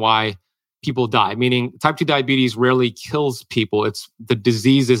reason why people die, meaning type 2 diabetes rarely kills people. It's the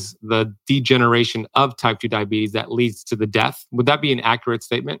diseases, the degeneration of type 2 diabetes that leads to the death. Would that be an accurate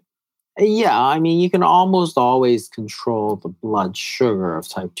statement? Yeah, I mean, you can almost always control the blood sugar of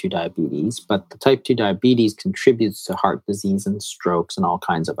type 2 diabetes, but the type 2 diabetes contributes to heart disease and strokes and all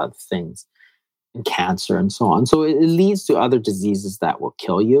kinds of other things, and cancer and so on. So it leads to other diseases that will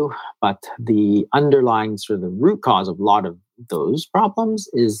kill you. But the underlying sort of the root cause of a lot of those problems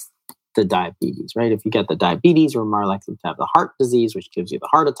is the diabetes, right? If you get the diabetes, you're more likely to have the heart disease, which gives you the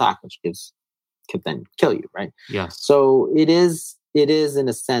heart attack, which could then kill you, right? Yes. So it is in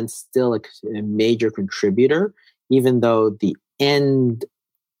a sense still a major contributor, even though the end,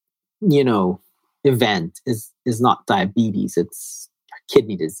 event is not diabetes. It's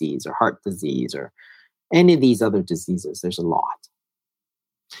kidney disease or heart disease or any of these other diseases. There's a lot.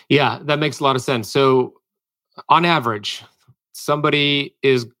 Yeah, that makes a lot of sense. So on average, somebody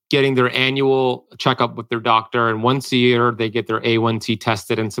is getting their annual checkup with their doctor, and once a year they get their A1C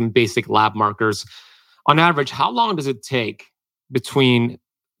tested and some basic lab markers. On average, how long does it take between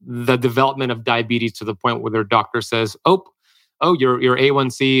the development of diabetes to the point where their doctor says, oh, your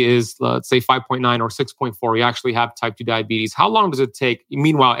A1C is, let's say, 5.9 or 6.4. You actually have type 2 diabetes. How long does it take?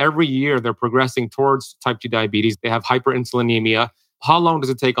 Meanwhile, every year they're progressing towards type 2 diabetes. They have hyperinsulinemia. How long does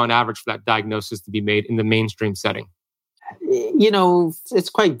it take on average for that diagnosis to be made in the mainstream setting? It's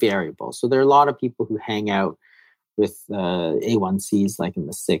quite variable. So there are a lot of people who hang out with A1Cs like in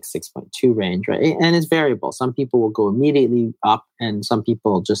the 6.2 range, right? And it's variable. Some people will go immediately up and some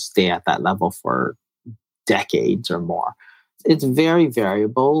people just stay at that level for decades or more. It's very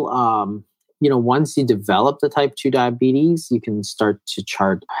variable. Once you develop the type 2 diabetes, you can start to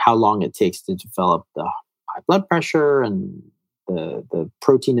chart how long it takes to develop the high blood pressure and the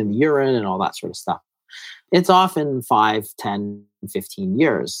protein in the urine and all that sort of stuff. It's often 5, 10, 15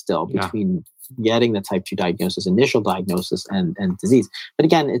 years still between getting the type 2 diagnosis, initial diagnosis, and disease. But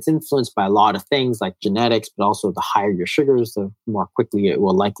again, it's influenced by a lot of things like genetics, but also the higher your sugars, the more quickly it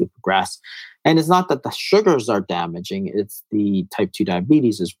will likely progress. And it's not that the sugars are damaging, it's the type 2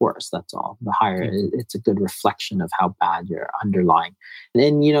 diabetes is worse. That's all. The higher, it's a good reflection of how bad you're underlying.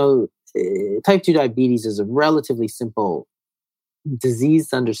 And, type 2 diabetes is a relatively simple disease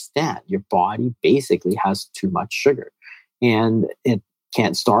to understand. Your body basically has too much sugar and it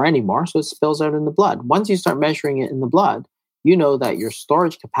can't store anymore, so it spills out in the blood. Once you start measuring it in the blood, you know that your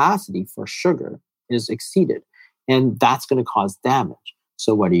storage capacity for sugar is exceeded, and that's going to cause damage.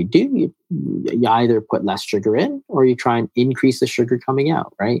 So what do? You either put less sugar in or you try and increase the sugar coming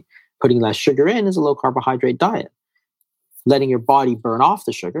out, right? Putting less sugar in is a low carbohydrate diet. Letting your body burn off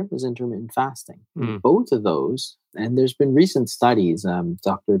the sugar is intermittent fasting. Both of those, and there's been recent studies,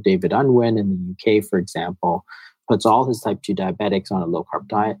 Dr. David Unwin in the UK, for example, puts all his type 2 diabetics on a low-carb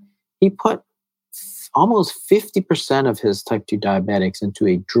diet. He put almost 50% of his type 2 diabetics into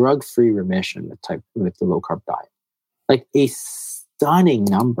a drug-free remission with the low-carb diet. Like a stunning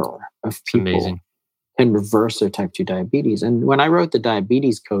number of people can reverse their type 2 diabetes. And when I wrote the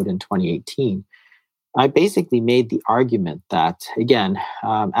diabetes code in 2018, I basically made the argument that, again,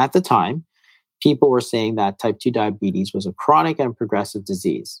 at the time, people were saying that type 2 diabetes was a chronic and progressive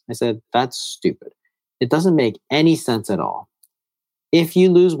disease. I said, that's stupid. It doesn't make any sense at all. If you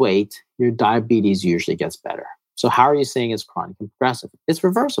lose weight, your diabetes usually gets better. So how are you saying it's chronic and progressive? It's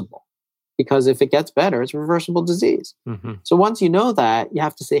reversible. Because if it gets better, it's a reversible disease. So once you know that, you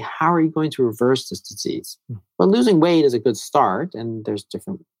have to say, how are you going to reverse this disease? Well, losing weight is a good start, and there's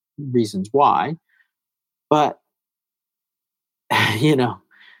different reasons why. But,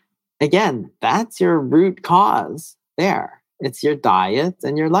 again, that's your root cause there. It's your diet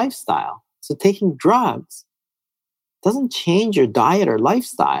and your lifestyle. So taking drugs doesn't change your diet or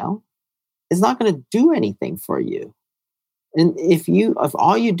lifestyle. It's not going to do anything for you. And if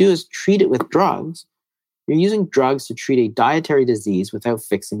all you do is treat it with drugs, you're using drugs to treat a dietary disease without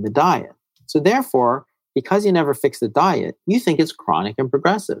fixing the diet. So therefore, because you never fix the diet, you think it's chronic and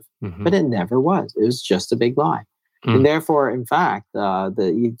progressive, but it never was. It was just a big lie. And therefore, in fact,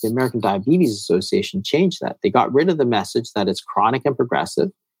 the American Diabetes Association changed that. They got rid of the message that it's chronic and progressive,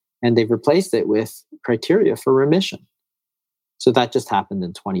 and they've replaced it with criteria for remission. So that just happened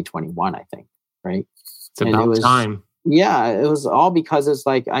in 2021, I think, right? It's about time. Yeah, it was all because it's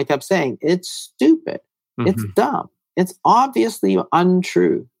like I kept saying, it's stupid. It's dumb. It's obviously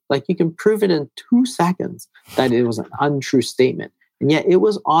untrue. Like you can prove it in 2 seconds that it was an untrue statement. And yet it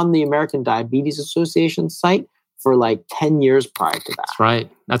was on the American Diabetes Association site for like 10 years prior to that. That's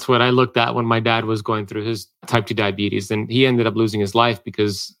right. That's what I looked at when my dad was going through his type 2 diabetes. And he ended up losing his life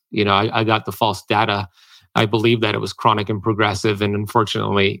because, I got the false data I believed that it was chronic and progressive. And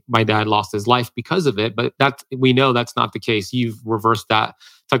unfortunately, my dad lost his life because of it. But we know that's not the case. You've reversed that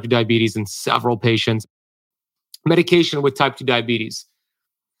type 2 diabetes in several patients. Medication with type 2 diabetes.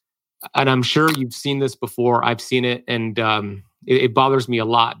 And I'm sure you've seen this before. I've seen it. And it bothers me a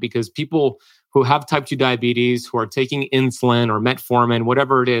lot because people who have type 2 diabetes, who are taking insulin or metformin,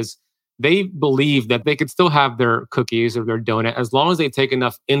 whatever it is, they believe that they could still have their cookies or their donut as long as they take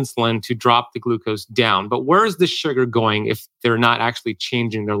enough insulin to drop the glucose down. But where is the sugar going if they're not actually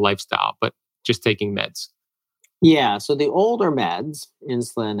changing their lifestyle, but just taking meds? Yeah, so the older meds,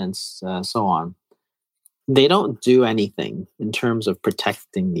 insulin and so on, they don't do anything in terms of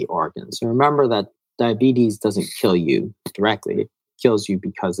protecting the organs. So remember that diabetes doesn't kill you directly. It kills you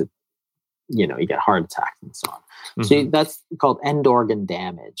because you get heart attacks and so on. Mm-hmm. So that's called end organ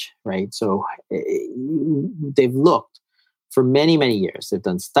damage, right? So they've looked for many, many years. They've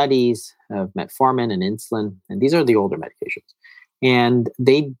done studies of metformin and insulin, and these are the older medications. And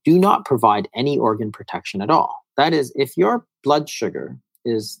they do not provide any organ protection at all. That is, if your blood sugar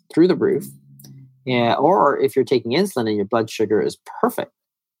is through the roof, or if you're taking insulin and your blood sugar is perfect,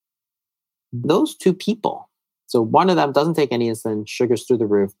 those two people, so one of them doesn't take any insulin, sugar's through the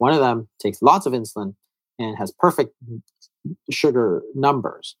roof. One of them takes lots of insulin and has perfect sugar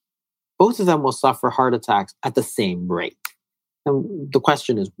numbers. Both of them will suffer heart attacks at the same rate. And the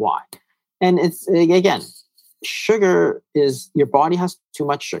question is why? And it's, again, sugar is, your body has too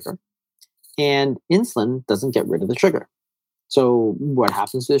much sugar and insulin doesn't get rid of the sugar. So what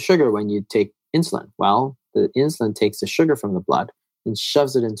happens to the sugar when you take insulin? Well, the insulin takes the sugar from the blood and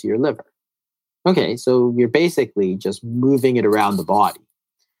shoves it into your liver. Okay, so you're basically just moving it around the body.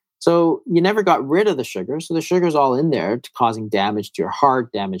 So you never got rid of the sugar. So the sugar's all in there causing damage to your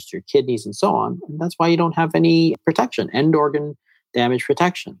heart, damage to your kidneys, and so on. And that's why you don't have any protection, end organ damage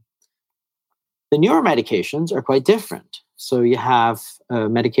protection. The newer medications are quite different. So you have a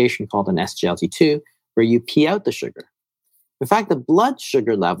medication called an SGLT2 where you pee out the sugar. In fact, the blood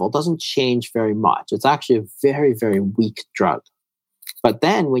sugar level doesn't change very much. It's actually a very, very weak drug. But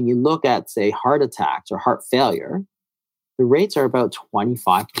then when you look at, say, heart attacks or heart failure, the rates are about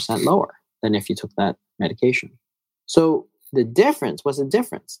 25% lower than if you took that medication. So the difference, what's the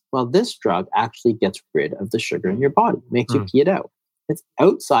difference? Well, this drug actually gets rid of the sugar in your body, makes you pee it out. It's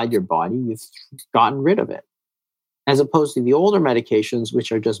outside your body, you've gotten rid of it. As opposed to the older medications,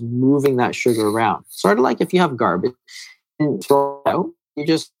 which are just moving that sugar around. Sort of like if you have garbage and throw it out, you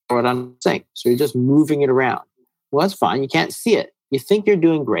just throw it on the sink. So you're just moving it around. Well, that's fine. You can't see it. You think you're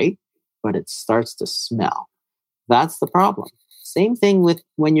doing great, but it starts to smell. That's the problem. Same thing with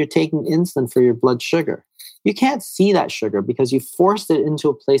when you're taking insulin for your blood sugar. You can't see that sugar because you forced it into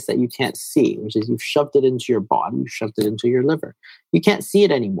a place that you can't see, which is you've shoved it into your body, you've shoved it into your liver. You can't see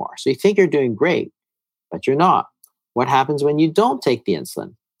it anymore. So you think you're doing great, but you're not. What happens when you don't take the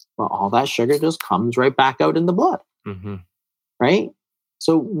insulin? Well, all that sugar just comes right back out in the blood, right?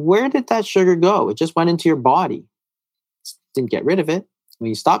 So where did that sugar go? It just went into your body. Didn't get rid of it. When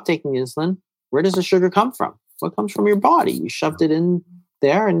you stop taking insulin, where does the sugar come from? Well, it comes from your body. You shoved it in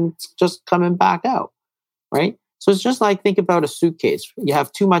there and it's just coming back out, right? So it's just like, think about a suitcase. You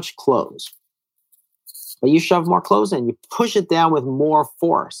have too much clothes, but you shove more clothes in. You push it down with more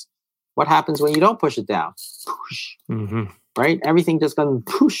force. What happens when you don't push it down? Push, right? Everything just goes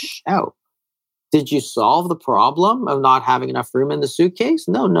push out. Did you solve the problem of not having enough room in the suitcase?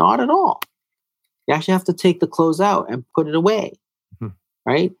 No, not at all. You actually have to take the clothes out and put it away,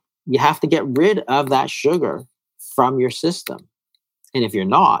 right? You have to get rid of that sugar from your system. And if you're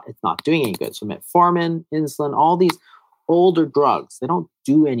not, it's not doing any good. So metformin, insulin, all these older drugs, they don't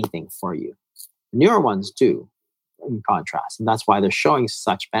do anything for you. The newer ones do, in contrast. And that's why they're showing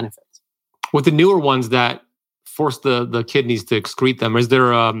such benefits. With the newer ones that force the kidneys to excrete them, is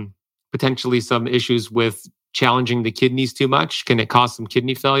there potentially some issues with challenging the kidneys too much? Can it cause some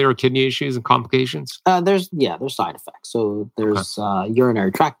kidney failure or kidney issues and complications? There's side effects. So there's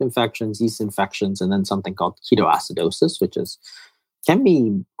urinary tract infections, yeast infections, and then something called ketoacidosis, which can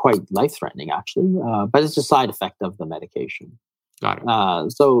be quite life-threatening actually, but it's a side effect of the medication. Got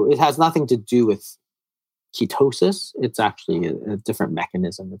it. So it has nothing to do with ketosis. It's actually a different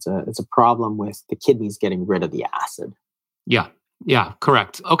mechanism. It's a problem with the kidneys getting rid of the acid. Yeah,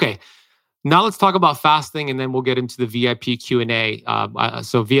 correct. Okay. Now let's talk about fasting, and then we'll get into the VIP Q&A.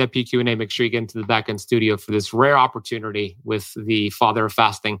 So VIP Q&A, make sure you get into the back-end studio for this rare opportunity with the father of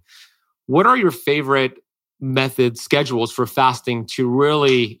fasting. What are your favorite methods, schedules for fasting to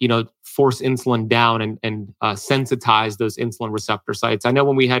really, force insulin down and sensitize those insulin receptor sites? I know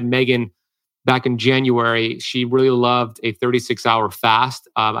when we had Megan back in January, she really loved a 36-hour fast.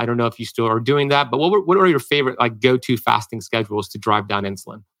 I don't know if you still are doing that, but what are your favorite like go-to fasting schedules to drive down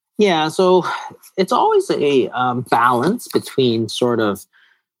insulin? Yeah, so it's always a balance between sort of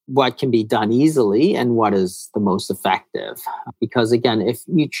what can be done easily and what is the most effective. Because again, if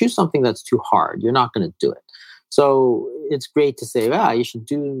you choose something that's too hard, you're not going to do it. So it's great to say, you should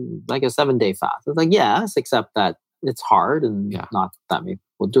do like a 7-day fast. It's like, yes, except that it's hard and not that many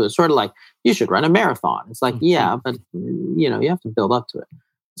people do it. Sort of like you should run a marathon. It's like, yeah, but you have to build up to it.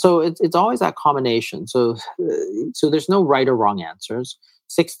 So it's always that combination. So there's no right or wrong answers.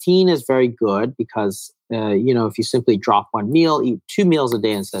 16 is very good because, if you simply drop one meal, eat 2 meals a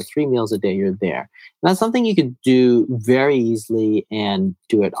day instead of 3 meals a day, you're there. And that's something you could do very easily and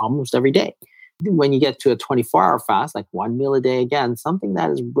do it almost every day. When you get to a 24-hour fast, like 1 meal a day, again, something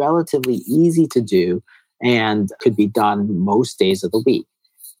that is relatively easy to do and could be done most days of the week.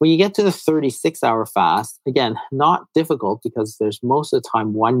 When you get to the 36-hour fast, again, not difficult because there's most of the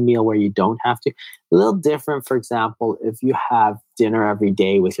time one meal where you don't have to. A little different, for example, if you have dinner every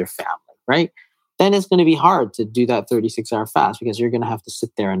day with your family, right? Then it's going to be hard to do that 36-hour fast because you're going to have to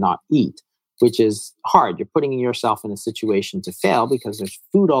sit there and not eat, which is hard. You're putting yourself in a situation to fail because there's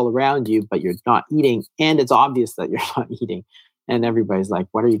food all around you, but you're not eating. And it's obvious that you're not eating. And everybody's like,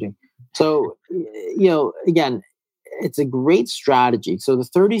 what are you doing? So, again, it's a great strategy. So the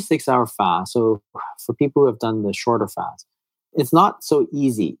 36-hour fast, so for people who have done the shorter fast, it's not so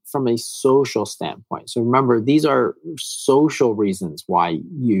easy from a social standpoint. So remember, these are social reasons why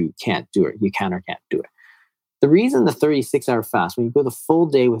you can't do it. You can or can't do it. The reason the 36-hour fast, when you go the full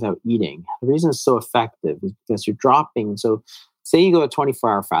day without eating, the reason it's so effective is because you're dropping. So say you go a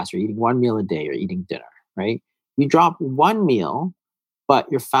 24-hour fast, you're eating 1 meal a day, you're eating dinner, right? You drop one meal,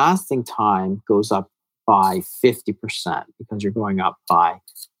 but your fasting time goes up by 50% because you're going up by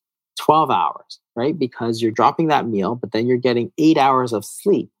 12 hours, right? Because you're dropping that meal, but then you're getting 8 hours of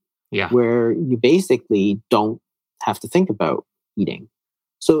sleep where you basically don't have to think about eating.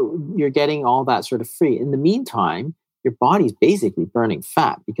 So you're getting all that sort of free. In the meantime, your body's basically burning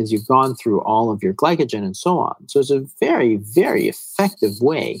fat because you've gone through all of your glycogen and so on. So it's a very, very effective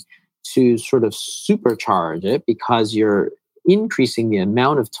way to sort of supercharge it because you're increasing the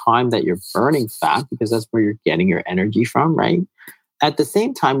amount of time that you're burning fat because that's where you're getting your energy from, right? At the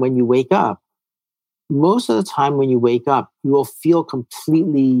same time, when you wake up, most of the time when you wake up, you will feel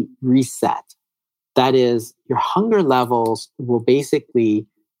completely reset. That is, your hunger levels will basically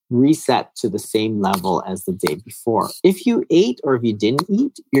reset to the same level as the day before. If you ate or if you didn't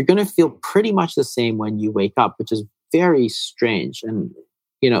eat, you're going to feel pretty much the same when you wake up, which is very strange. And,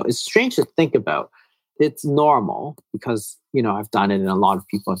 it's strange to think about. It's normal because, I've done it and a lot of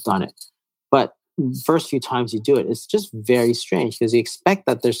people have done it. But first few times you do it, it's just very strange because you expect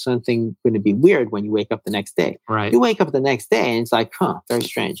that there's something going to be weird when you wake up the next day. Right. You wake up the next day and it's like, very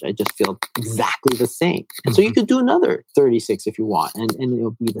strange. I just feel exactly the same. And so you could do another 36 if you want and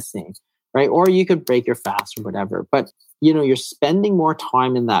it'll be the same, right? Or you could break your fast or whatever. But, you're spending more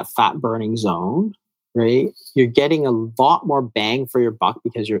time in that fat burning zone, right? You're getting a lot more bang for your buck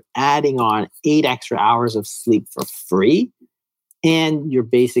because you're adding on 8 extra hours of sleep for free. And you're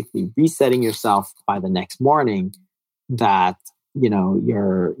basically resetting yourself by the next morning that,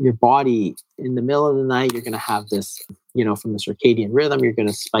 your body in the middle of the night, you're going to have this, from the circadian rhythm, you're going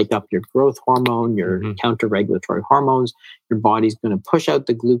to spike up your growth hormone, your counter-regulatory hormones. Your body's going to push out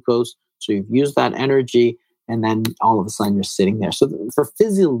the glucose. So you've used that energy and then all of a sudden you're sitting there. So for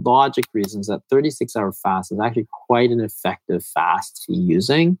physiologic reasons, that 36-hour fast is actually quite an effective fast to be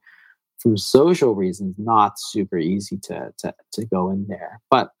using. From social reasons, not super easy to go in there.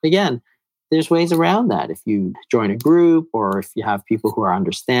 But again, there's ways around that. If you join a group or if you have people who are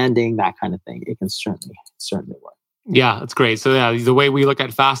understanding, that kind of thing, it can certainly work. Yeah, that's great. So the way we look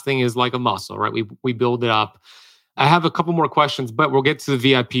at fasting is like a muscle, right? We build it up. I have a couple more questions, but we'll get to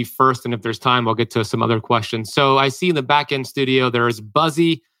the VIP first. And if there's time, I'll get to some other questions. So I see in the back end studio, there's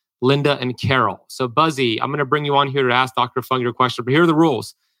Buzzy, Linda, and Carol. So Buzzy, I'm going to bring you on here to ask Dr. Fung your question, but here are the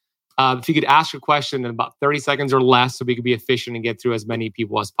rules. If you could ask a question in about 30 seconds or less so we could be efficient and get through as many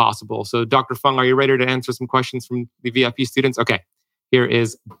people as possible. So Dr. Fung, are you ready to answer some questions from the VIP students? Okay, here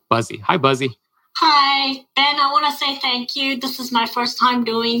is Buzzy. Hi, Buzzy. Hi, Ben. I want to say thank you. This is my first time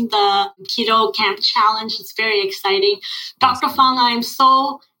doing the Keto Camp Challenge. It's very exciting. Dr. Fung, I am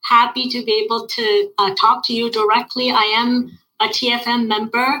so happy to be able to talk to you directly. I am a TFM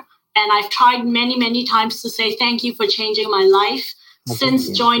member, and I've tried many, many times to say thank you for changing my life. Since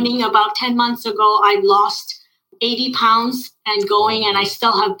joining about 10 months ago, I've lost 80 pounds and I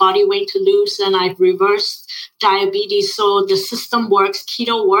still have body weight to lose, and I've reversed diabetes. So the system works,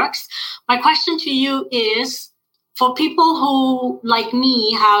 keto works. My question to you is, for people who, like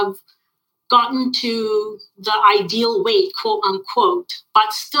me, have gotten to the ideal weight, quote unquote,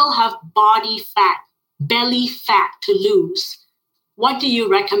 but still have body fat, belly fat to lose, what do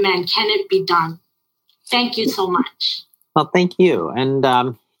you recommend? Can it be done? Thank you so much. Well, thank you. And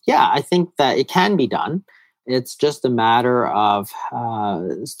I think that it can be done. It's just a matter of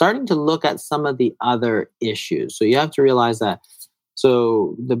starting to look at some of the other issues. So you have to realize that.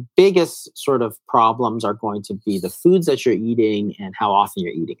 So the biggest sort of problems are going to be the foods that you're eating and how often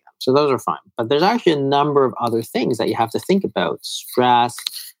you're eating them. So those are fine. But there's actually a number of other things that you have to think about: stress,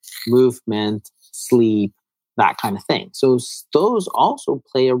 movement, sleep, that kind of thing. So those also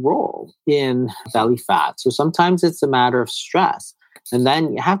play a role in belly fat. So sometimes it's a matter of stress. And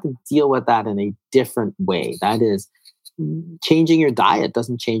then you have to deal with that in a different way. That is, changing your diet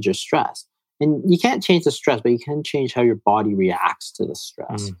doesn't change your stress. And you can't change the stress, but you can change how your body reacts to the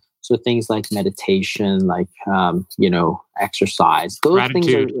stress. So things like meditation, like, exercise, those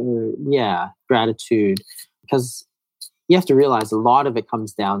gratitude. things are gratitude. Because you have to realize a lot of it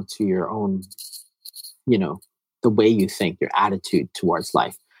comes down to your own, the way you think, your attitude towards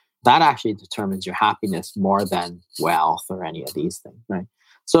life. That actually determines your happiness more than wealth or any of these things, right?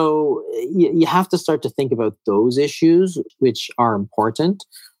 So you have to start to think about those issues, which are important.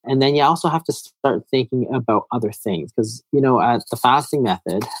 And then you also have to start thinking about other things. Because, at the fasting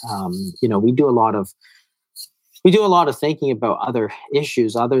method, we do a lot of thinking about other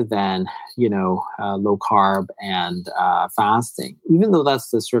issues other than, low carb and fasting, even though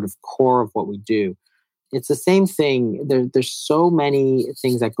that's the sort of core of what we do. It's the same thing. There's so many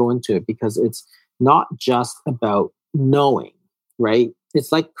things that go into it because it's not just about knowing, right?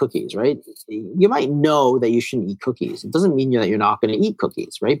 It's like cookies, right? You might know that you shouldn't eat cookies. It doesn't mean that you're not going to eat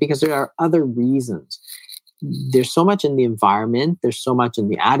cookies, right? Because there are other reasons. There's so much in the environment. There's so much in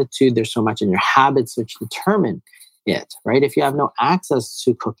the attitude. There's so much in your habits which determine it, right? If you have no access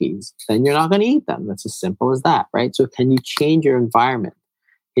to cookies, then you're not going to eat them. That's as simple as that, right? So can you change your environment?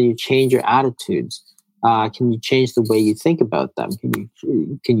 Can you change your attitudes? Can you change the way you think about them?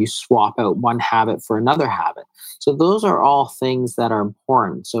 Can you swap out one habit for another habit? So those are all things that are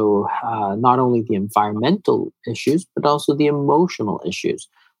important. So not only the environmental issues, but also the emotional issues,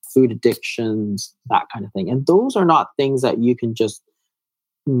 food addictions, that kind of thing. And those are not things that you can just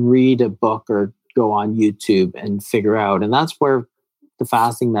read a book or go on YouTube and figure out. And that's where the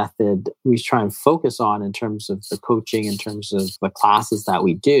fasting method we try and focus on in terms of the coaching, in terms of the classes that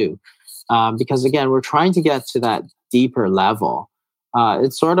we do. Because again, we're trying to get to that deeper level.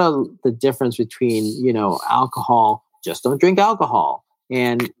 It's sort of the difference between, alcohol, just don't drink alcohol,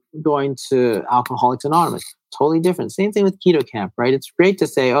 and going to Alcoholics Anonymous. Totally different. Same thing with Keto Camp, right? It's great to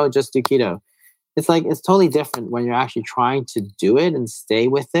say, oh, just do keto. It's totally different when you're actually trying to do it and stay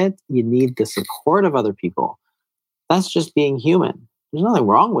with it. You need the support of other people. That's just being human. There's nothing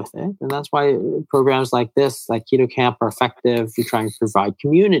wrong with it. And that's why programs like this, like Keto Camp, are effective. You try and provide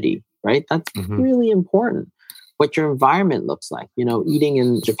community, right? That's really important. What your environment looks like. Eating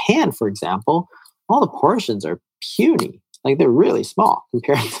in Japan, for example, all the portions are puny. Like, they're really small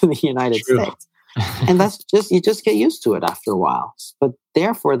compared to the United States. And you just get used to it after a while. But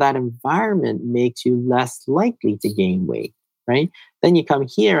therefore, that environment makes you less likely to gain weight, right? Then you come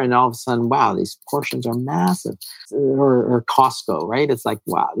here and all of a sudden, wow, these portions are massive. Or Costco, right? It's like,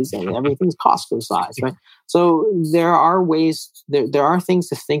 wow, everything's Costco size, right? So there are ways, there are things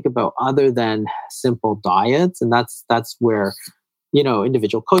to think about other than simple diets. And that's where,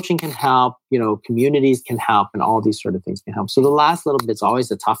 individual coaching can help, communities can help, and all these sort of things can help. So the last little bit's always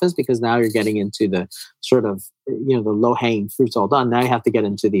the toughest, because now you're getting into the sort of, the low-hanging fruit's all done. Now you have to get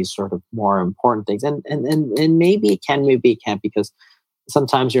into these sort of more important things. And maybe it can, maybe it can't, because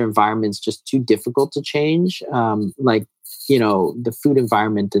sometimes your environment's just too difficult to change. The food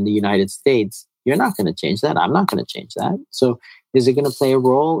environment in the United States, you're not going to change that. I'm not going to change that. So is it going to play a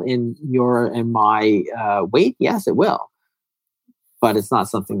role in your and my weight? Yes, it will. But it's not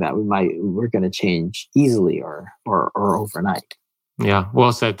something that we're going to change easily or overnight. Yeah,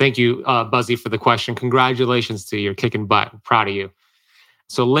 well said. Thank you, Buzzy, for the question. Congratulations to you. You're kicking butt. I'm proud of you.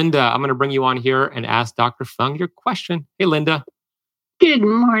 So Linda, I'm going to bring you on here and ask Dr. Fung your question. Hey, Linda. Good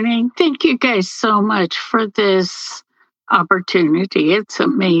morning. Thank you guys so much for this opportunity. It's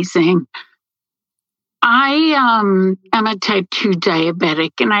amazing. I am a type 2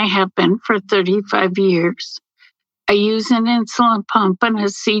 diabetic, and I have been for 35 years. I use an insulin pump and a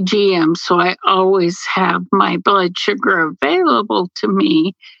CGM, so I always have my blood sugar available to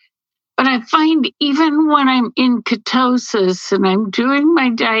me. But I find even when I'm in ketosis and I'm doing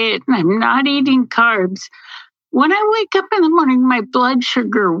my diet and I'm not eating carbs, when I wake up in the morning, my blood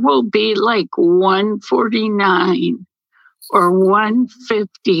sugar will be like 149 or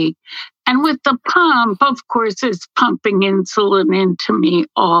 150. And with the pump, of course, it's pumping insulin into me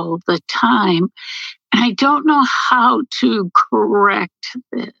all the time. And I don't know how to correct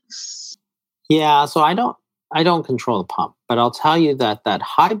this. Yeah, so I don't control the pump, but I'll tell you that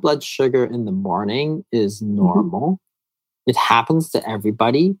high blood sugar in the morning is normal. It happens to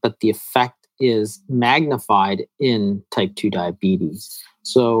everybody, but the effect is magnified in type 2 diabetes.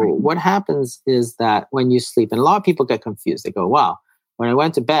 So what happens is that when you sleep, and a lot of people get confused. They go, wow, when I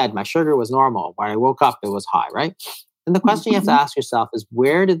went to bed, my sugar was normal. When I woke up, it was high, right? And the question you have to ask yourself is,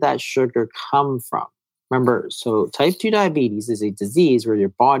 where did that sugar come from? Remember, so type 2 diabetes is a disease where your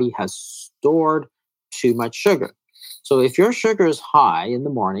body has stored too much sugar. So if your sugar is high in the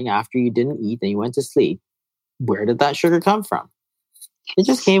morning after you didn't eat and you went to sleep, where did that sugar come from? It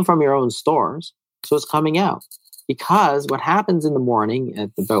just came from your own stores. So it's coming out. Because what happens in the morning at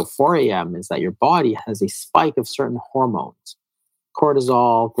about 4 a.m. is that your body has a spike of certain hormones.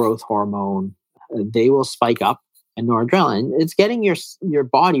 Cortisol, growth hormone, they will spike up, and noradrenaline. It's getting your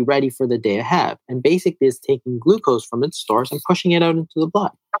body ready for the day ahead. And basically it's taking glucose from its stores and pushing it out into the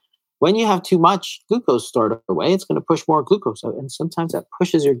blood. When you have too much glucose stored away, it's going to push more glucose out. And sometimes that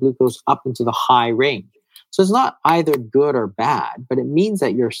pushes your glucose up into the high range. So it's not either good or bad, but it means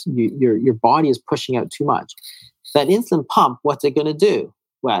that your body is pushing out too much. That insulin pump, what's it going to do?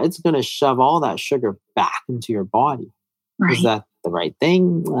 Well, it's going to shove all that sugar back into your body. Right. Is that the right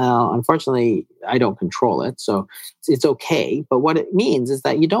thing? Well, unfortunately, I don't control it, so it's okay. But what it means is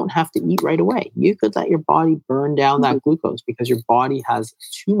that you don't have to eat right away. You could let your body burn down that glucose because your body has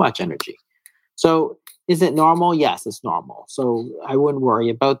too much energy. So is it normal? Yes, it's normal. So I wouldn't worry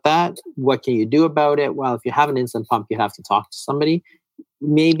about that. What can you do about it? Well, if you have an insulin pump, you have to talk to somebody.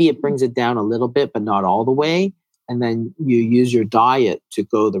 Maybe it brings it down a little bit, but not all the way. And then you use your diet to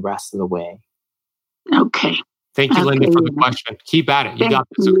go the rest of the way. Okay. Thank you, Linda, for the question. Keep at it. You got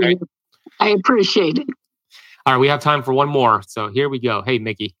this, okay? I appreciate it. All right, we have time for one more. So here we go. Hey,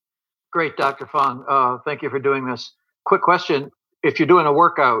 Mickey. Great, Dr. Fung. Thank you for doing this. Quick question. If you're doing a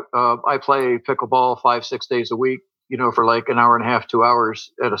workout, I play pickleball 5-6 days a week, for like an hour and a half, 2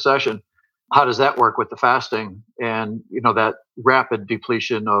 hours at a session. How does that work with the fasting and, that rapid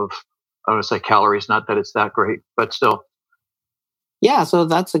depletion of, I want to say calories, not that it's that great, but still. Yeah, so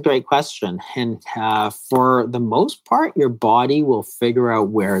that's a great question. And for the most part, your body will figure out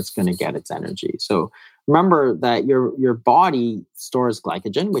where it's going to get its energy. So remember that your body stores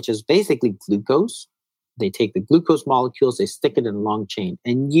glycogen, which is basically glucose. They take the glucose molecules, they stick it in a long chain.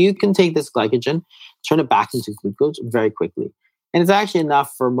 And you can take this glycogen, turn it back into glucose very quickly. And it's actually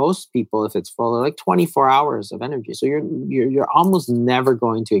enough for most people, if it's full, like 24 hours of energy. So you're almost never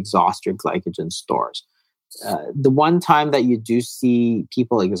going to exhaust your glycogen stores. The one time that you do see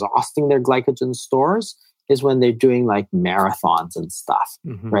people exhausting their glycogen stores is when they're doing like marathons and stuff,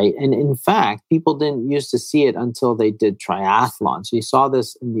 right? And in fact, people didn't used to see it until they did triathlon. So you saw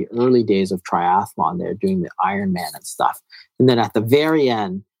this in the early days of triathlon. They're doing the Ironman and stuff. And then at the very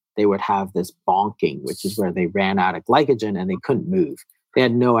end, they would have this bonking, which is where they ran out of glycogen and they couldn't move. They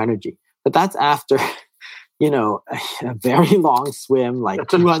had no energy. But that's after a very long swim, like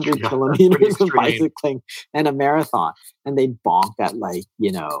 200 kilometers of bicycling and a marathon. And they bonk at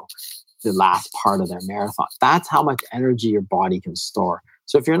the last part of their marathon. That's how much energy your body can store.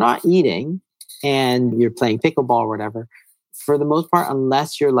 So if you're not eating and you're playing pickleball or whatever, for the most part,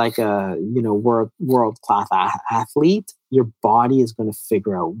 unless you're like a world-class athlete, your body is going to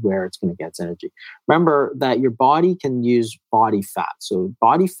figure out where it's going to get its energy. Remember that your body can use body fat. So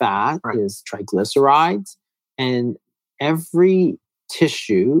body fat is triglycerides. And every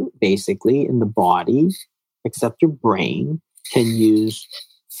tissue, basically, in the body, except your brain, can use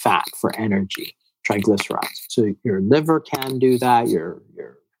fat for energy, triglycerides. So your liver can do that, your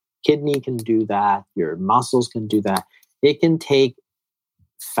kidney can do that, your muscles can do that. It can take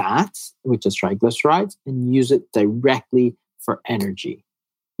fats, which is triglycerides, and use it directly for energy.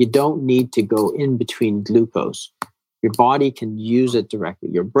 You don't need to go in between glucose. Your body can use it directly.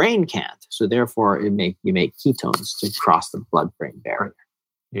 Your brain can't. So therefore, you make ketones to cross the blood-brain barrier.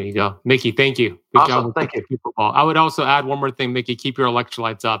 There you go. Mickey, thank you. Good job. Thank you. Pickleball. I would also add one more thing, Mickey. Keep your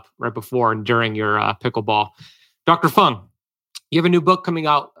electrolytes up right before and during your pickleball. Dr. Fung, you have a new book coming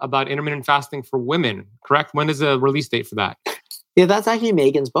out about intermittent fasting for women, correct? When is the release date for that? Yeah, that's actually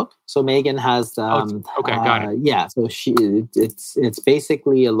Megan's book. So Megan has okay, got it. Yeah, so it's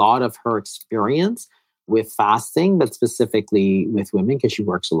basically a lot of her experience with fasting, but specifically with women because she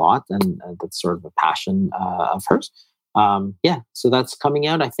works a lot and that's sort of a passion of hers. So that's coming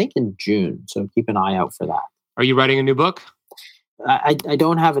out, I think, in June. So keep an eye out for that. Are you writing a new book? I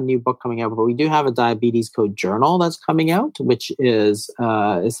don't have a new book coming out, but we do have a diabetes code journal that's coming out, which is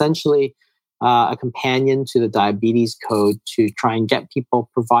essentially a companion to the diabetes code to try and get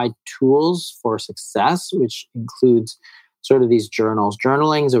people, provide tools for success, which includes sort of these journals.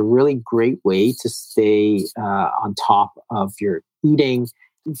 Journaling is a really great way to stay on top of your eating,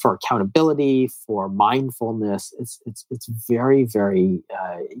 for accountability, for mindfulness. It's very, very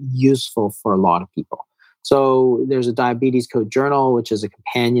useful for a lot of people. So there's a diabetes code journal, which is a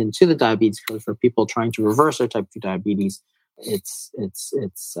companion to the diabetes code for people trying to reverse their type 2 diabetes. It's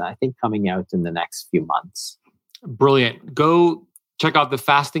I think coming out in the next few months. Brilliant. Go check out The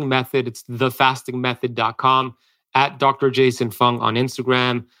Fasting Method. It's thefastingmethod.com, at Dr. Jason Fung on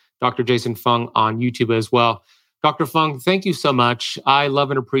Instagram, Dr. Jason Fung on YouTube as well. Dr. Fung, thank you so much. I love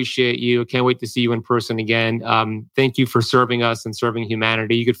and appreciate you. Can't wait to see you in person again. Thank you for serving us and serving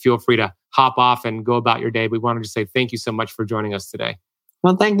humanity. You could feel free to hop off and go about your day. We wanted to say thank you so much for joining us today.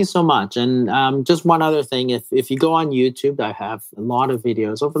 Well, thank you so much. And just one other thing, if you go on YouTube, I have a lot of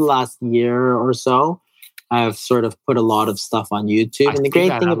videos over the last year or so. I have sort of put a lot of stuff on YouTube. And the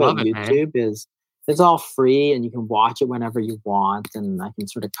great thing about YouTube is it's all free and you can watch it whenever you want. And I can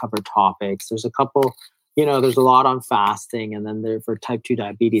sort of cover topics. There's a couple, there's a lot on fasting. And then there for type 2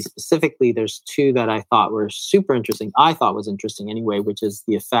 diabetes specifically, there's two that I thought were super interesting. I thought was interesting anyway, which is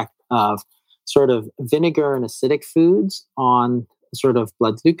the effect of sort of vinegar and acidic foods on sort of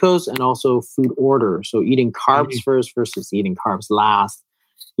blood glucose and also food order. So eating carbs first versus eating carbs last,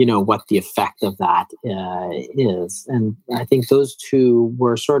 what the effect of that is. And I think those two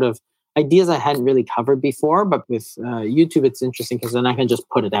were sort of ideas I hadn't really covered before, but with YouTube, it's interesting because then I can just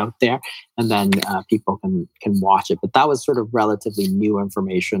put it out there and then people can watch it. But that was sort of relatively new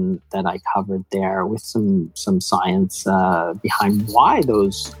information that I covered there with some science behind why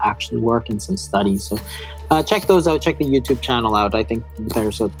those actually work in some studies. So check those out. Check the YouTube channel out. I think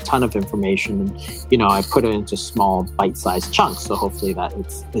there's a ton of information. And, I put it into small bite-sized chunks. So hopefully that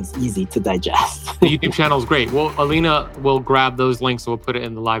it's easy to digest. The YouTube channel is great. Well, Alina will grab those links. So we'll put it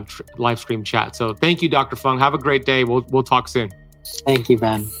in the live stream chat. So thank you, Dr. Fung. Have a great day. We'll talk soon. Thank you,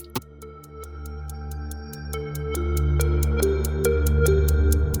 Ben.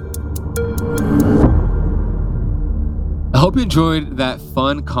 I hope you enjoyed that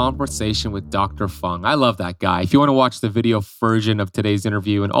fun conversation with Dr. Fung. I love that guy. If you want to watch the video version of today's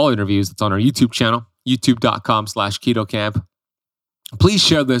interview and all interviews, it's on our YouTube channel, youtube.com/KetoCamp. Please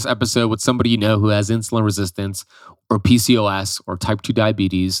share this episode with somebody you know who has insulin resistance or PCOS or type 2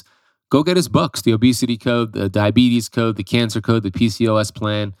 diabetes. Go get his books, The Obesity Code, The Diabetes Code, The Cancer Code, The PCOS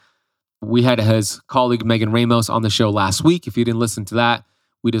Plan. We had his colleague Megan Ramos on the show last week. If you didn't listen to that,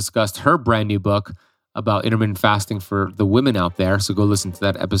 we discussed her brand new book about intermittent fasting for the women out there. So go listen to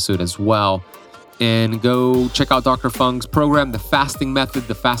that episode as well. And go check out Dr. Fung's program, The Fasting Method,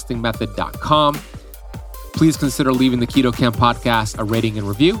 thefastingmethod.com. Please consider leaving the Keto Camp podcast a rating and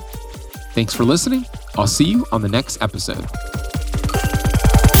review. Thanks for listening. I'll see you on the next episode.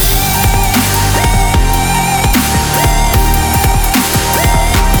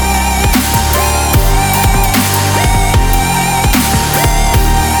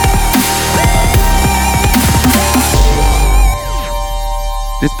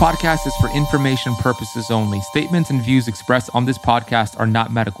 This podcast is for information purposes only. Statements and views expressed on this podcast are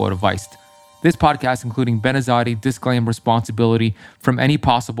not medical advice. This podcast, including Ben Azadi, disclaims responsibility from any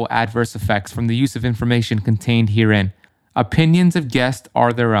possible adverse effects from the use of information contained herein. Opinions of guests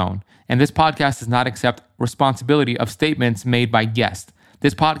are their own, and this podcast does not accept responsibility of statements made by guests.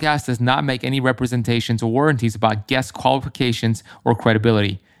 This podcast does not make any representations or warranties about guest qualifications or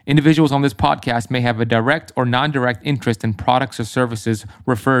credibility. Individuals on this podcast may have a direct or non-direct interest in products or services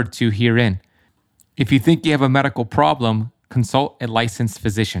referred to herein. If you think you have a medical problem, consult a licensed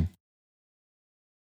physician.